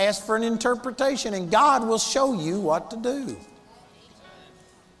is ask for an interpretation, and God will show you what to do.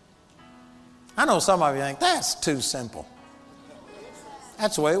 I know some of you think, that's too simple.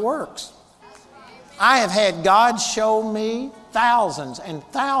 That's the way it works. I have had God show me thousands and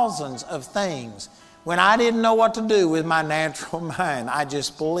thousands of things when I didn't know what to do with my natural mind. I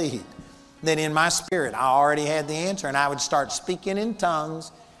just believed that in my spirit I already had the answer, and I would start speaking in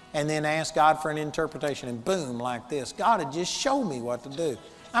tongues and then ask God for an interpretation, and boom, like this. God had just show me what to do.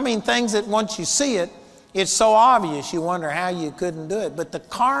 I mean, things that once you see it, it's so obvious you wonder how you couldn't do it. But the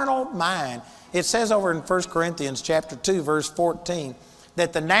carnal mind, it says over in 1 Corinthians chapter 2, verse 14,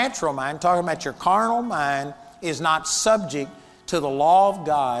 that the natural mind, talking about your carnal mind, is not subject to the law of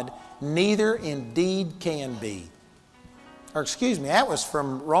God, neither indeed can be. Or excuse me, that was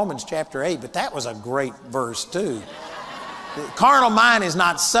from Romans chapter 8, but that was a great verse too. The carnal mind is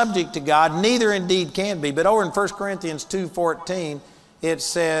not subject to God, neither indeed can be. But over in 1 Corinthians 2:14, it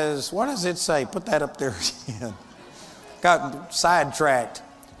says, what does it say? Put that up there again. Got sidetracked.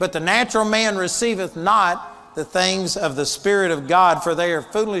 But the natural man receiveth not the things of the Spirit of God, for they are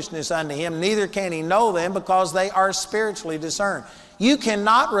foolishness unto him, neither can he know them, because they are spiritually discerned. You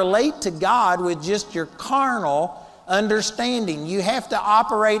cannot relate to God with just your carnal understanding. You have to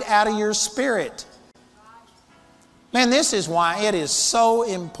operate out of your spirit. Man, this is why it is so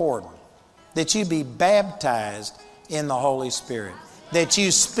important that you be baptized in the Holy Spirit, that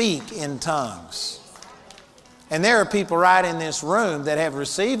you speak in tongues. And there are people right in this room that have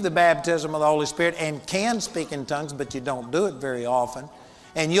received the baptism of the Holy Spirit and can speak in tongues, but you don't do it very often.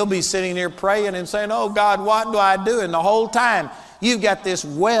 And you'll be sitting there praying and saying, oh God, what do I do? And the whole time you've got this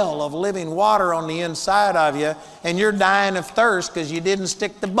well of living water on the inside of you, and you're dying of thirst because you didn't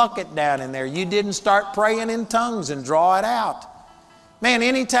stick the bucket down in there. You didn't start praying in tongues and draw it out. Man,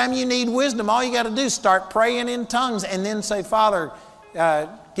 anytime you need wisdom, all you got to do is start praying in tongues and then say, Father,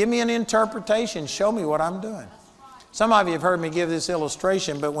 give me an interpretation. Show me what I'm doing. Some of you have heard me give this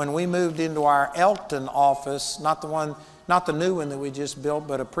illustration, but when we moved into our Elkton office, not the new one that we just built,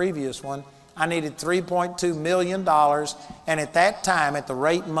 but a previous one, I needed $3.2 million. And at that time, at the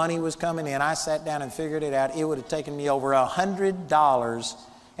rate money was coming in, I sat down and figured it out. It would have taken me over $100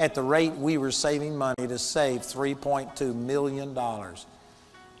 at the rate we were saving money to save $3.2 million.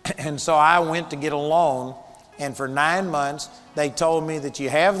 And so I went to get a loan, And for 9 months, they told me that you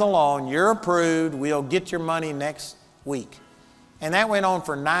have the loan, you're approved, we'll get your money next week. And that went on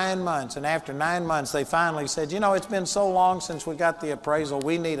for 9 months. And after 9 months, they finally said, you know, it's been so long since we got the appraisal,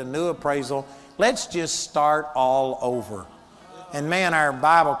 we need a new appraisal. Let's just start all over. And man, our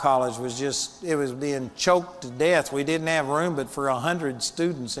Bible college was just, it was being choked to death. We didn't have room but for 100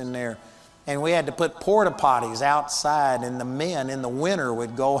 students in there. And we had to put porta potties outside, and the men in the winter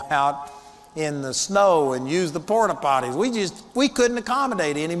would go out in the snow and use the porta potties. We couldn't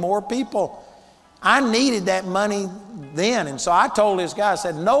accommodate any more people. I needed that money then. And so I told this guy, I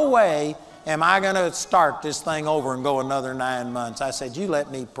said, no way am I going to start this thing over and go another 9 months. I said, you let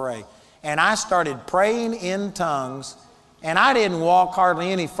me pray. And I started praying in tongues. And I didn't walk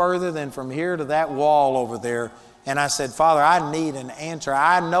hardly any further than from here to that wall over there. And I said, Father, I need an answer.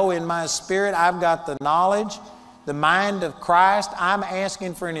 I know in my spirit I've got the knowledge, the mind of Christ. I'm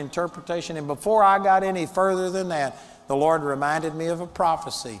asking for an interpretation. And before I got any further than that, the Lord reminded me of a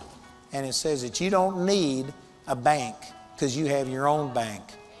prophecy. And it says that you don't need a bank because you have your own bank.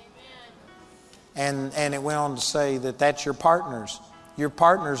 And it went on to say that that's your partners. Your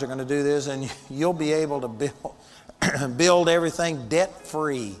partners are going to do this, and you'll be able to build everything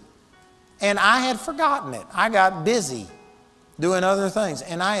debt-free. And I had forgotten it. I got busy doing other things,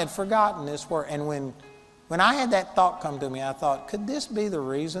 and I had forgotten this word. And when I had that thought come to me, I thought, could this be the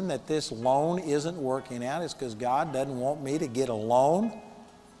reason that this loan isn't working out? It's because God doesn't want me to get a loan?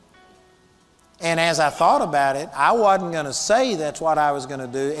 And as I thought about it, I wasn't going to say that's what I was going to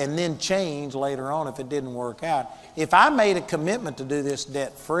do and then change later on if it didn't work out. If I made a commitment to do this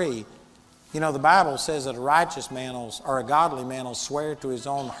debt-free, you know, the Bible says that a righteous man or a godly man will swear to his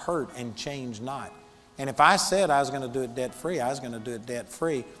own hurt and change not. And if I said I was going to do it debt-free, I was going to do it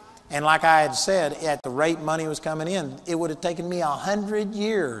debt-free. And like I had said, at the rate money was coming in, it would have taken me 100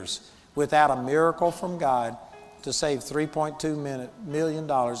 years without a miracle from God to save $3.2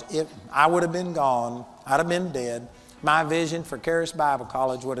 million. I would have been gone. I'd have been dead. My vision for Charis Bible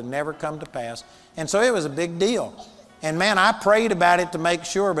College would have never come to pass. And so it was a big deal. And man, I prayed about it to make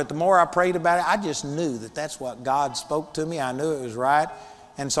sure, but the more I prayed about it, I just knew that that's what God spoke to me. I knew it was right.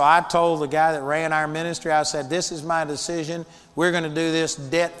 And so I told the guy that ran our ministry, I said, this is my decision. We're going to do this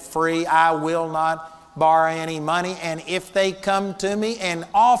debt-free. I will not borrow any money. And if they come to me and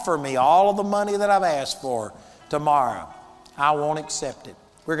offer me all of the money that I've asked for tomorrow, I won't accept it.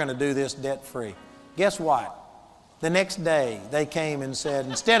 We're going to do this debt-free. Guess what? The next day, they came and said,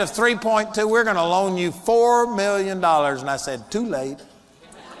 instead of 3.2, we're going to loan you $4 million. And I said, too late.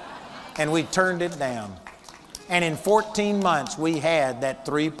 And we turned it down. And in 14 months, we had that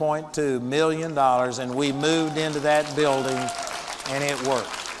 $3.2 million, and we moved into that building, and it worked.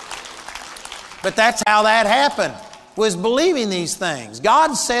 But that's how that happened, was believing these things.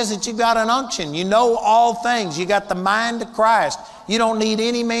 God says that you got an unction. You know all things. You got the mind of Christ. You don't need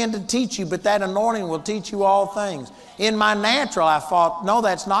any man to teach you, but that anointing will teach you all things. In my natural, I thought, no,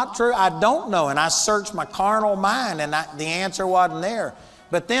 that's not true. I don't know. And I searched my carnal mind, and the answer wasn't there.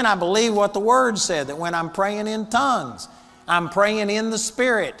 But then I believe what the Word said, that when I'm praying in tongues, I'm praying in the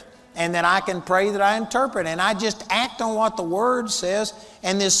Spirit, and that I can pray that I interpret. And I just act on what the Word says,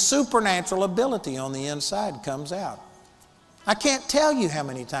 and this supernatural ability on the inside comes out. I can't tell you how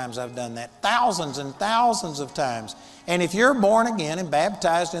many times I've done that, thousands and thousands of times. And if you're born again and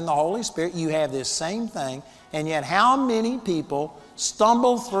baptized in the Holy Spirit, you have this same thing. And yet how many people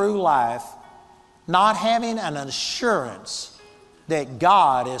stumble through life not having an assurance that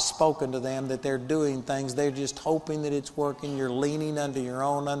God has spoken to them, that they're doing things, they're just hoping that it's working, you're leaning under your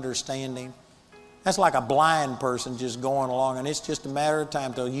own understanding. That's like a blind person just going along, and it's just a matter of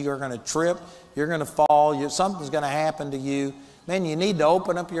time till you are going to trip, you're going to fall, something's going to happen to you. Man, you need to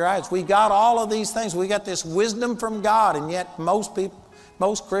open up your eyes. We got all of these things. We got this wisdom from God, and yet most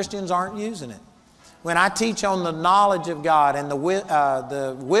Christians aren't using it. When I teach on the knowledge of God and the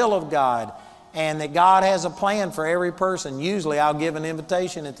will of God, and that God has a plan for every person, usually I'll give an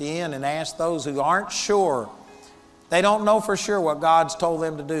invitation at the end and ask those who aren't sure. They don't know for sure what God's told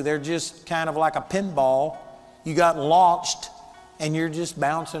them to do. They're just kind of like a pinball. You got launched and you're just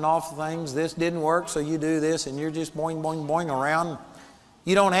bouncing off things. This didn't work, so you do this, and you're just boing, boing, boing around.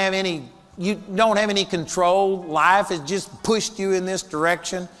 You don't have any control. Life has just pushed you in this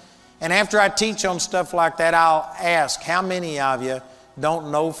direction. And after I teach on stuff like that, I'll ask, how many of you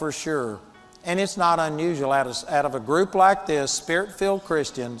don't know for sure? And it's not unusual out of a group like this, Spirit-filled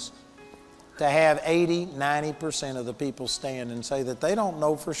Christians, to have 80-90% of the people stand and say that they don't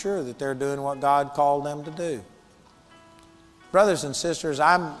know for sure that they're doing what God called them to do. Brothers and sisters,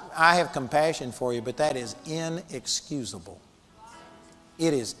 I have compassion for you, but that is inexcusable.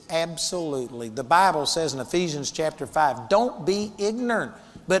 It is absolutely. The Bible says in Ephesians chapter 5, don't be ignorant,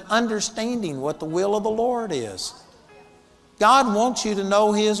 but understanding what the will of the Lord is. God wants you to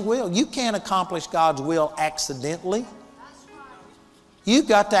know His will. You can't accomplish God's will accidentally. You've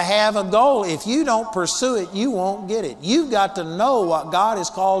got to have a goal. If you don't pursue it, you won't get it. You've got to know what God has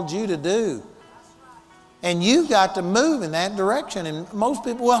called you to do. And you've got to move in that direction. And most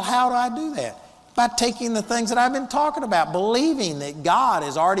people, well, how do I do that? By taking the things that I've been talking about, believing that God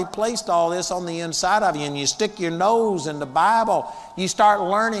has already placed all this on the inside of you, and you stick your nose in the Bible. You start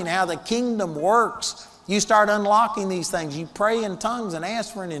learning how the kingdom works. You start unlocking these things. You pray in tongues and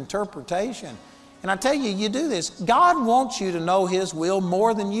ask for an interpretation. And I tell you, you do this. God wants you to know His will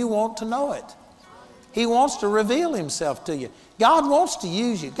more than you want to know it. He wants to reveal Himself to you. God wants to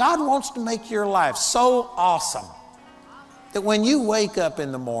use you. God wants to make your life so awesome that when you wake up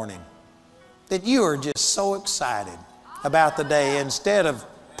in the morning, that you are just so excited about the day instead of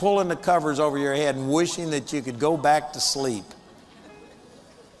pulling the covers over your head and wishing that you could go back to sleep.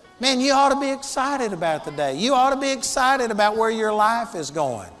 Man, you ought to be excited about the day. You ought to be excited about where your life is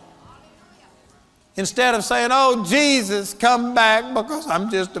going. Instead of saying, oh, Jesus, come back because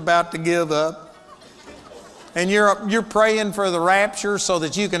I'm just about to give up. And you're praying for the rapture so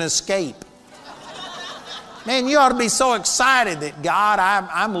that you can escape. Man, you ought to be so excited that God,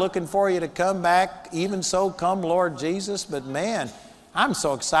 I'm looking for you to come back. Even so, come Lord Jesus. But man, I'm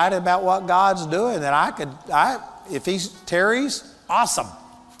so excited about what God's doing that if He tarries, awesome.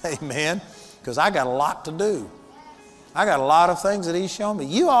 Amen. Because I got a lot to do. I got a lot of things that He's shown me.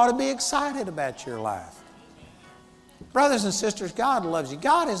 You ought to be excited about your life. Brothers and sisters, God loves you.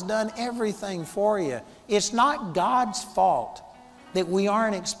 God has done everything for you. It's not God's fault that we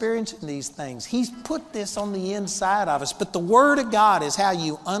aren't experiencing these things. He's put this on the inside of us. But the Word of God is how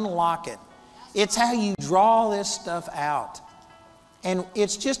you unlock it. It's how you draw this stuff out. And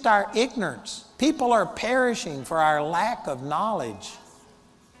it's just our ignorance. People are perishing for our lack of knowledge.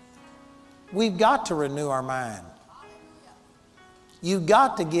 We've got to renew our mind. You've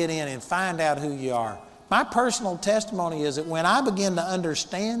got to get in and find out who you are. My personal testimony is that when I begin to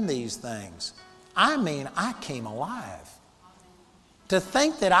understand these things, I came alive. To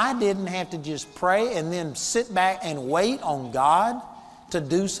think that I didn't have to just pray and then sit back and wait on God to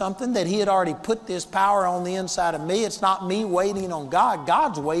do something, that He had already put this power on the inside of me. It's not me waiting on God.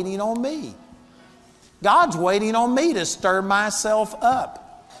 God's waiting on me. God's waiting on me to stir myself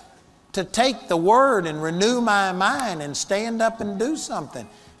up, to take the Word and renew my mind and stand up and do something.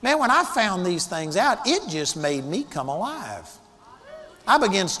 Man, when I found these things out, it just made me come alive. I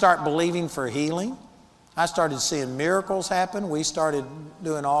began to start believing for healing. I started seeing miracles happen. We started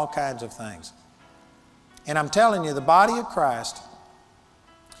doing all kinds of things. And I'm telling you, the body of Christ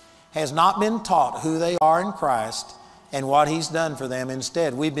has not been taught who they are in Christ and what He's done for them.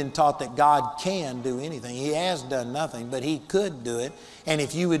 Instead, we've been taught that God can do anything. He has done nothing, but He could do it. And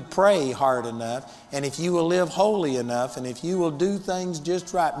if you would pray hard enough, and if you will live holy enough, and if you will do things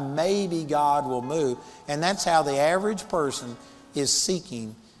just right, maybe God will move. And that's how the average person is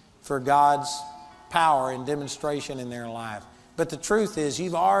seeking for God's power and demonstration in their life. But the truth is,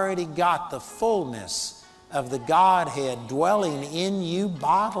 you've already got the fullness of the Godhead dwelling in you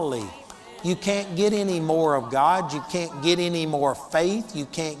bodily. You can't get any more of God. You can't get any more faith. You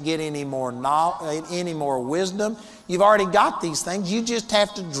can't get any more knowledge, any more wisdom. You've already got these things. You just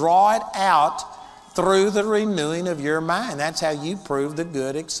have to draw it out through the renewing of your mind. That's how you prove the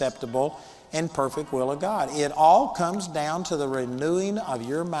good, acceptable, and perfect will of God. It all comes down to the renewing of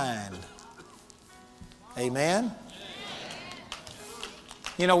your mind. Amen?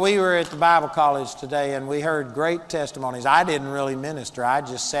 You know, we were at the Bible college today and we heard great testimonies. I didn't really minister. I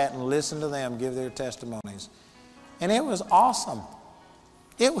just sat and listened to them give their testimonies. And it was awesome.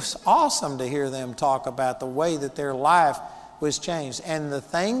 It was awesome to hear them talk about the way that their life was changed. And the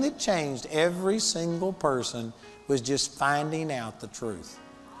thing that changed every single person was just finding out the truth.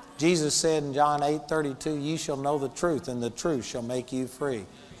 Jesus said in John 8:32, "You shall know the truth, and the truth shall make you free."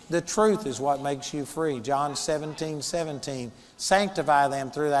 The truth is what makes you free. John 17:17, "Sanctify them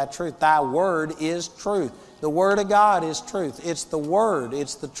through thy truth. Thy word is truth." The Word of God is truth. It's the Word.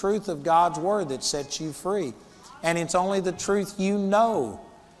 It's the truth of God's Word that sets you free. And it's only the truth you know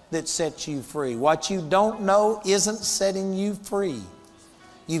that sets you free. What you don't know isn't setting you free.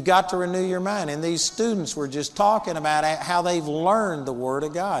 You've got to renew your mind. And these students were just talking about how they've learned the Word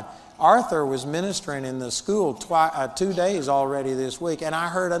of God. Arthur was ministering in the school 2 days already this week, and I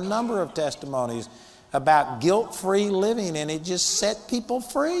heard a number of testimonies about guilt-free living, and it just set people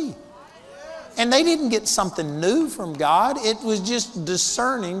free. And they didn't get something new from God. It was just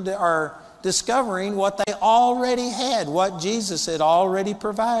discerning or discovering what they already had, what Jesus had already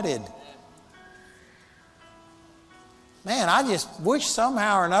provided. Man, I just wish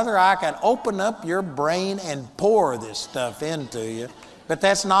somehow or another I could open up your brain and pour this stuff into you. But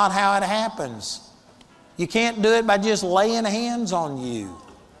that's not how it happens. You can't do it by just laying hands on you.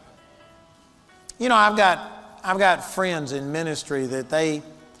 You know, I've got friends in ministry that they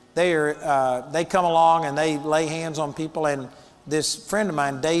come along and they lay hands on people. And this friend of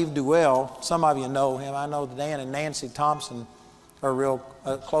mine, Dave Duell, some of you know him. I know Dan and Nancy Thompson are real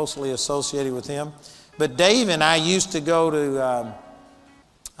closely associated with him. But Dave and I used to go to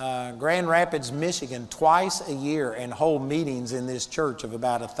Grand Rapids, Michigan twice a year and hold meetings in this church of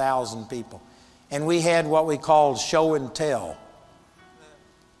about 1,000 people. And we had what we called show and tell.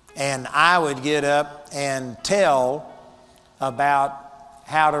 And I would get up and tell about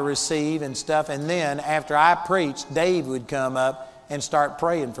how to receive and stuff. And then after I preached, Dave would come up and start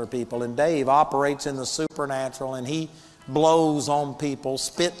praying for people. And Dave operates in the supernatural, and he blows on people,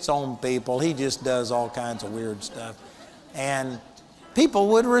 spits on people. He just does all kinds of weird stuff. And people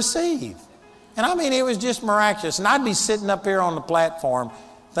would receive. And I mean, it was just miraculous. And I'd be sitting up here on the platform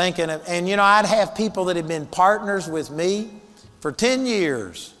thinking, and you know, I'd have people that had been partners with me for 10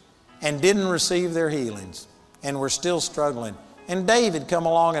 years and didn't receive their healings and were still struggling. And Dave would come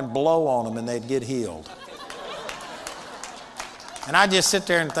along and blow on them and they'd get healed. And I'd just sit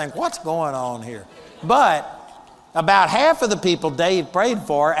there and think, what's going on here? But about half of the people Dave prayed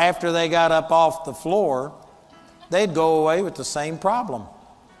for, after they got up off the floor, they'd go away with the same problem.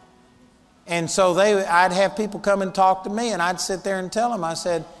 And so I'd have people come and talk to me, and I'd sit there and tell them, I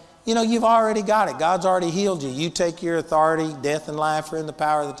said, you know, you've already got it. God's already healed you. You take your authority. Death and life are in the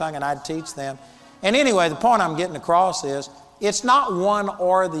power of the tongue, and I'd teach them. And anyway, the point I'm getting across is, it's not one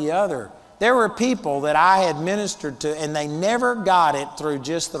or the other. There were people that I had ministered to, and they never got it through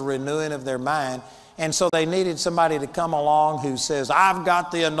just the renewing of their mind. And so they needed somebody to come along who says, I've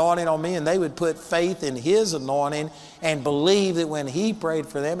got the anointing on me. And they would put faith in his anointing and believe that when he prayed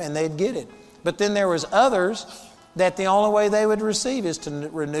for them, and they'd get it. But then there was others that the only way they would receive is to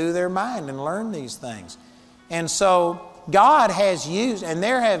renew their mind and learn these things. And so God has used, and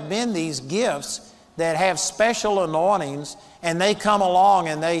there have been these gifts that have special anointings, and they come along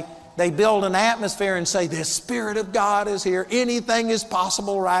and they build an atmosphere and say, the Spirit of God is here. Anything is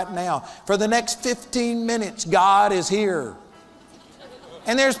possible right now. For the next 15 minutes, God is here.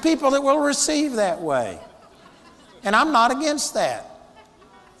 And there's people that will receive that way. And I'm not against that.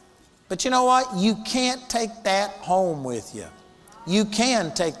 But you know what? You can't take that home with you. You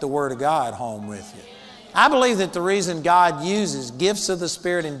can take the Word of God home with you. I believe that the reason God uses gifts of the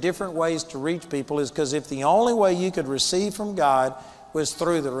Spirit in different ways to reach people is because if the only way you could receive from God was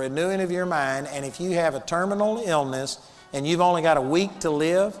through the renewing of your mind, and if you have a terminal illness and you've only got a week to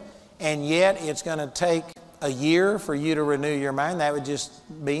live, and yet it's going to take a year for you to renew your mind, that would just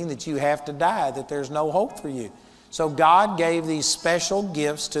mean that you have to die, that there's no hope for you. So God gave these special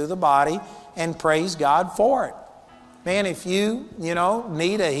gifts to the body, and praise God for it. Man, if you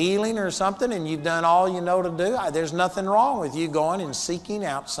need a healing or something and you've done all you know to do, there's nothing wrong with you going and seeking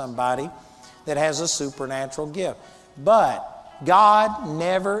out somebody that has a supernatural gift. But God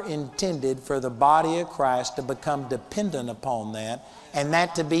never intended for the body of Christ to become dependent upon that, and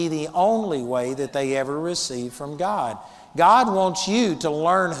that to be the only way that they ever receive from God. God wants you to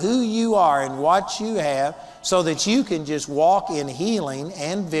learn who you are and what you have so that you can just walk in healing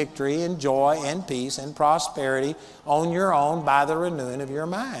and victory and joy and peace and prosperity on your own by the renewing of your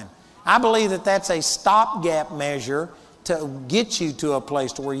mind. I believe that that's a stopgap measure to get you to a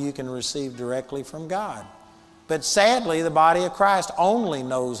place to where you can receive directly from God. But sadly, the body of Christ only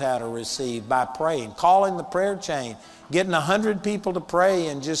knows how to receive by praying, calling the prayer chain, getting 100 people to pray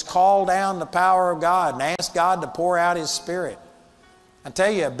and just call down the power of God and ask God to pour out His Spirit. I tell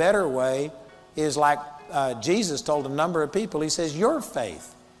you, a better way is like Jesus told a number of people. He says, your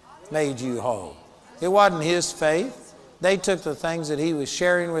faith made you whole. It wasn't his faith. They took the things that he was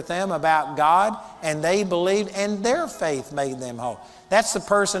sharing with them about God, and they believed, and their faith made them whole. That's the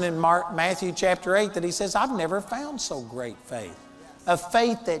person in Matthew chapter 8 that he says, I've never found so great faith. A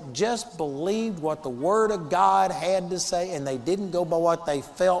faith that just believed what the Word of God had to say, and they didn't go by what they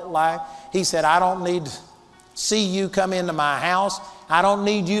felt like. He said, I don't need to see you come into my house. I don't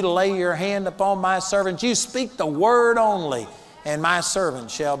need you to lay your hand upon my servant. You speak the word only, and my servant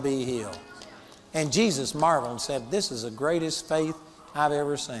shall be healed. And Jesus marveled and said, this is the greatest faith I've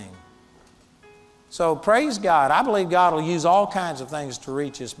ever seen. So praise God. I believe God will use all kinds of things to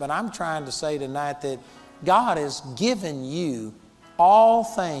reach us, but I'm trying to say tonight that God has given you all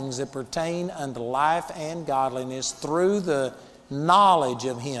things that pertain unto life and godliness through the knowledge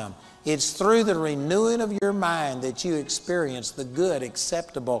of Him. It's through the renewing of your mind that you experience the good,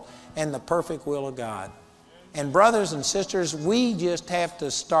 acceptable, and the perfect will of God. And brothers and sisters, we just have to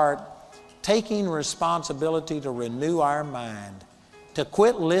start taking responsibility to renew our mind, to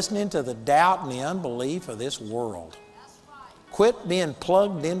quit listening to the doubt and the unbelief of this world. Quit being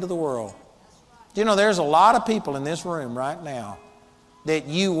plugged into the world. You know, there's a lot of people in this room right now that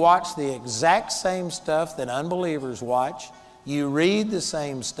you watch the exact same stuff that unbelievers watch. You read the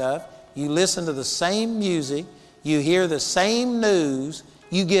same stuff. You listen to the same music. You hear the same news.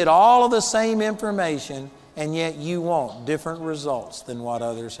 You get all of the same information, and yet you want different results than what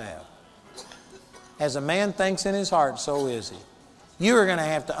others have. As a man thinks in his heart, so is he. You are going to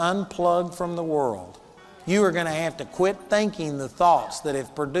have to unplug from the world. You are going to have to quit thinking the thoughts that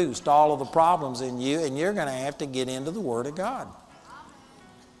have produced all of the problems in you, and you're going to have to get into the Word of God.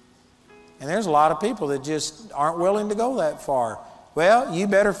 And there's a lot of people that just aren't willing to go that far. Well, you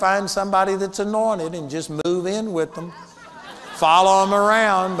better find somebody that's anointed and just move in with them. Follow them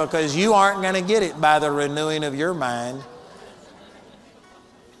around, because you aren't going to get it by the renewing of your mind.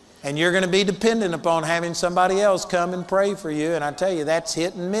 And you're going to be dependent upon having somebody else come and pray for you. And I tell you, that's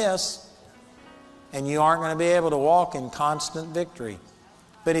hit and miss. And you aren't going to be able to walk in constant victory.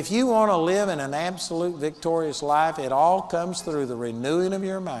 But if you want to live in an absolute victorious life, it all comes through the renewing of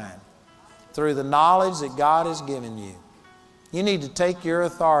your mind, through the knowledge that God has given you. You need to take your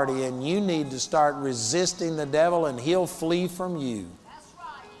authority and you need to start resisting the devil, and he'll flee from you.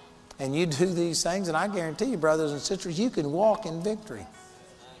 And you do these things, and I guarantee you, brothers and sisters, you can walk in victory.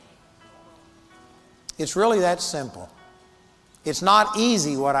 It's really that simple. It's not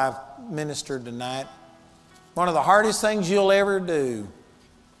easy what I've ministered tonight. One of the hardest things you'll ever do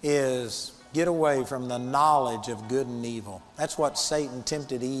is get away from the knowledge of good and evil. That's what Satan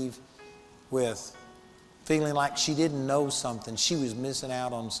tempted Eve with, feeling like she didn't know something. She was missing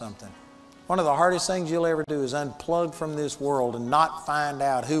out on something. One of the hardest things you'll ever do is unplug from this world and not find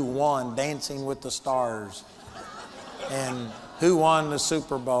out who won Dancing with the Stars and who won the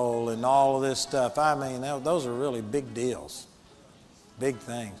Super Bowl and all of this stuff. I mean, those are really big deals, big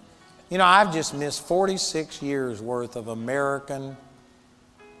things. You know, I've just missed 46 years worth of American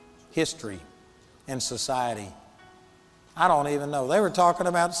history and society. I don't even know. They were talking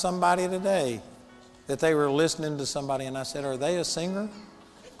about somebody today that they were listening to somebody, and I said, are they a singer?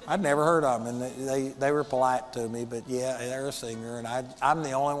 I'd never heard of them, and they were polite to me, but yeah, they're a singer, and I'm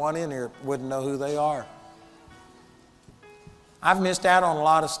the only one in here that wouldn't know who they are. I've missed out on a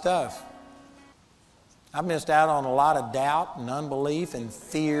lot of stuff. I've missed out on a lot of doubt and unbelief and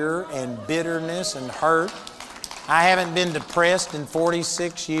fear and bitterness and hurt. I haven't been depressed in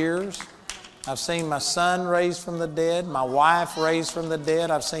 46 years. I've seen my son raised from the dead, my wife raised from the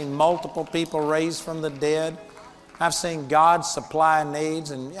dead. I've seen multiple people raised from the dead. I've seen God supply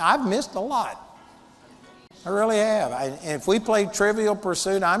needs, and I've missed a lot. I really have. And if we play Trivial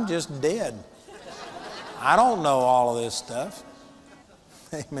Pursuit, I'm just dead. I don't know all of this stuff.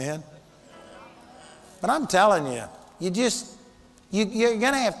 Amen. But I'm telling you, you're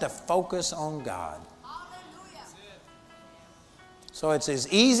going to have to focus on God. So it's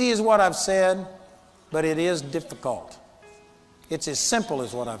as easy as what I've said, but it is difficult. It's as simple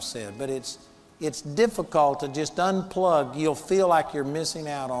as what I've said, but it's difficult to just unplug. You'll feel like you're missing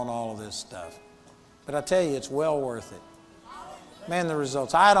out on all of this stuff. But I tell you, it's well worth it. Man, the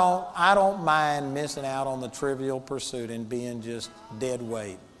results. I don't mind missing out on the Trivial Pursuit and being just dead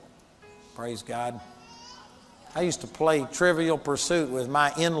weight. Praise God. I used to play Trivial Pursuit with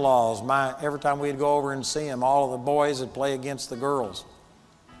my in-laws. Every time we'd go over and see them, all of the boys would play against the girls.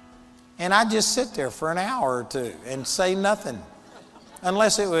 And I'd just sit there for an hour or two and say nothing.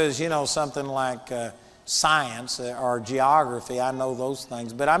 Unless it was, you know, something like science or geography. I know those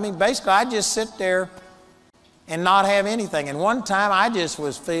things. But I mean, basically, I'd just sit there and not have anything. And one time I just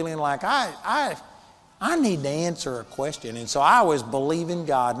was feeling like I need to answer a question. And so I was believing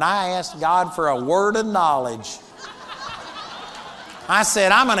God. And I asked God for a word of knowledge. I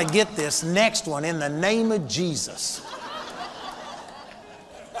said, I'm going to get this next one in the name of Jesus.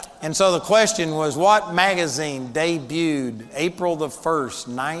 And so the question was, what magazine debuted April the 1st,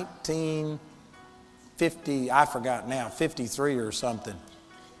 1950, I forgot now, 53 or something.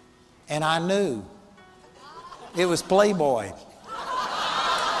 And I knew. It was Playboy.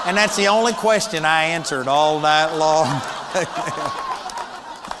 And that's the only question I answered all night long.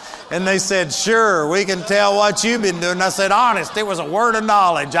 And they said, sure, we can tell what you've been doing. And I said, honest, it was a word of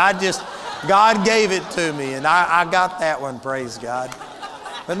knowledge. God gave it to me, and I got that one, praise God.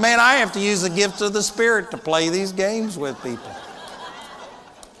 But man, I have to use the gift of the Spirit to play these games with people.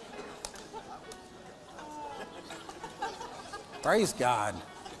 Praise God.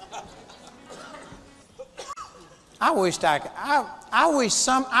 I wished I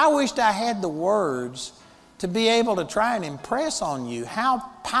had the words to be able to try and impress on you how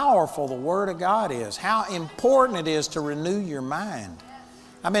powerful the Word of God is, how important it is to renew your mind.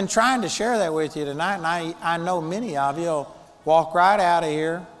 I've been trying to share that with you tonight, and I know many of you will walk right out of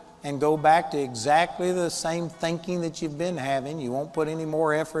here and go back to exactly the same thinking that you've been having. You won't put any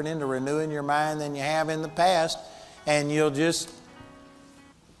more effort into renewing your mind than you have in the past, and you'll just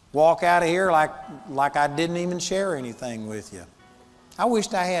walk out of here like I didn't even share anything with you. I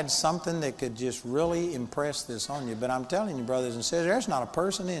wished I had something that could just really impress this on you, but I'm telling you, brothers and sisters, there's not a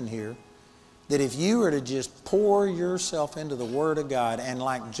person in here that if you were to just pour yourself into the Word of God, and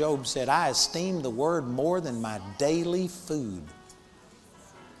like Job said, I esteem the Word more than my daily food.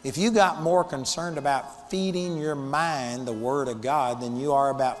 If you got more concerned about feeding your mind the Word of God than you are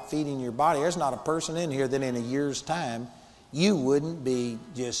about feeding your body, there's not a person in here that in a year's time you wouldn't be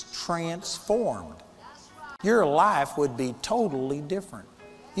just transformed. Your life would be totally different.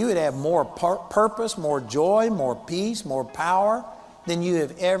 You would have more purpose, more joy, more peace, more power than you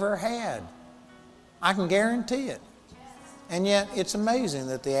have ever had. I can guarantee it. And yet it's amazing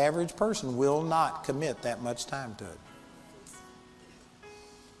that the average person will not commit that much time to it.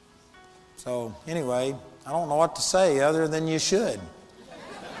 So anyway, I don't know what to say other than you should.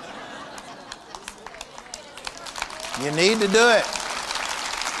 You need to do it.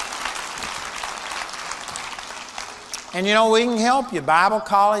 And you know, we can help you. Bible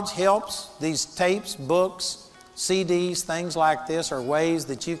college helps. These tapes, books, CDs, things like this are ways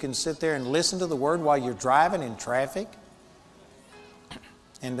that you can sit there and listen to the Word while you're driving in traffic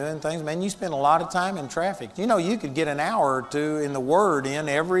and doing things. Man, you spend a lot of time in traffic. You know, you could get an hour or two in the Word in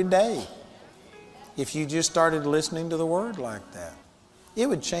every day if you just started listening to the Word like that. It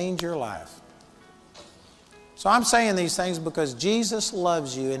would change your life. So I'm saying these things because Jesus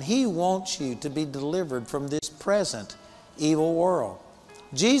loves you and He wants you to be delivered from this present evil world.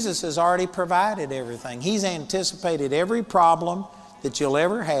 Jesus has already provided everything. He's anticipated every problem that you'll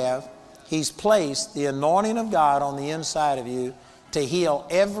ever have. He's placed the anointing of God on the inside of you to heal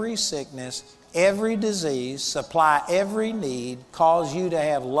every sickness, every disease, supply every need, cause you to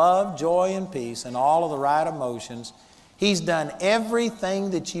have love, joy, and peace, and all of the right emotions. He's done everything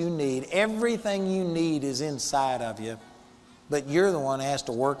that you need. Everything you need is inside of you, but you're the one that has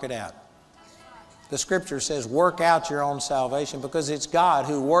to work it out. The Scripture says, work out your own salvation, because it's God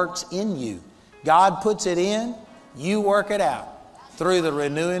who works in you. God puts it in, you work it out through the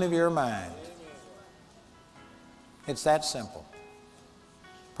renewing of your mind. It's that simple.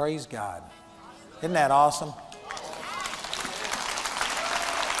 Praise God. Isn't that awesome?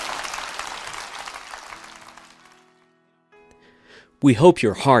 We hope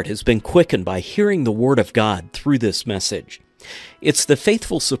your heart has been quickened by hearing the Word of God through this message. It's the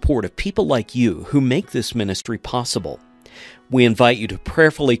faithful support of people like you who make this ministry possible. We invite you to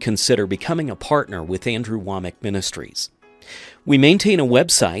prayerfully consider becoming a partner with Andrew Wommack Ministries. We maintain a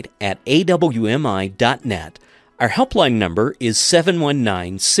website at awmi.net. Our helpline number is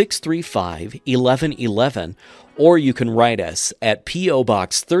 719-635-1111, or you can write us at P.O.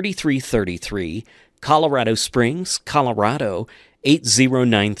 Box 3333, Colorado Springs, Colorado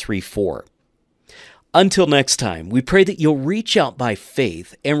 80934. Until next time, we pray that you'll reach out by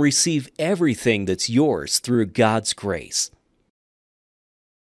faith and receive everything that's yours through God's grace.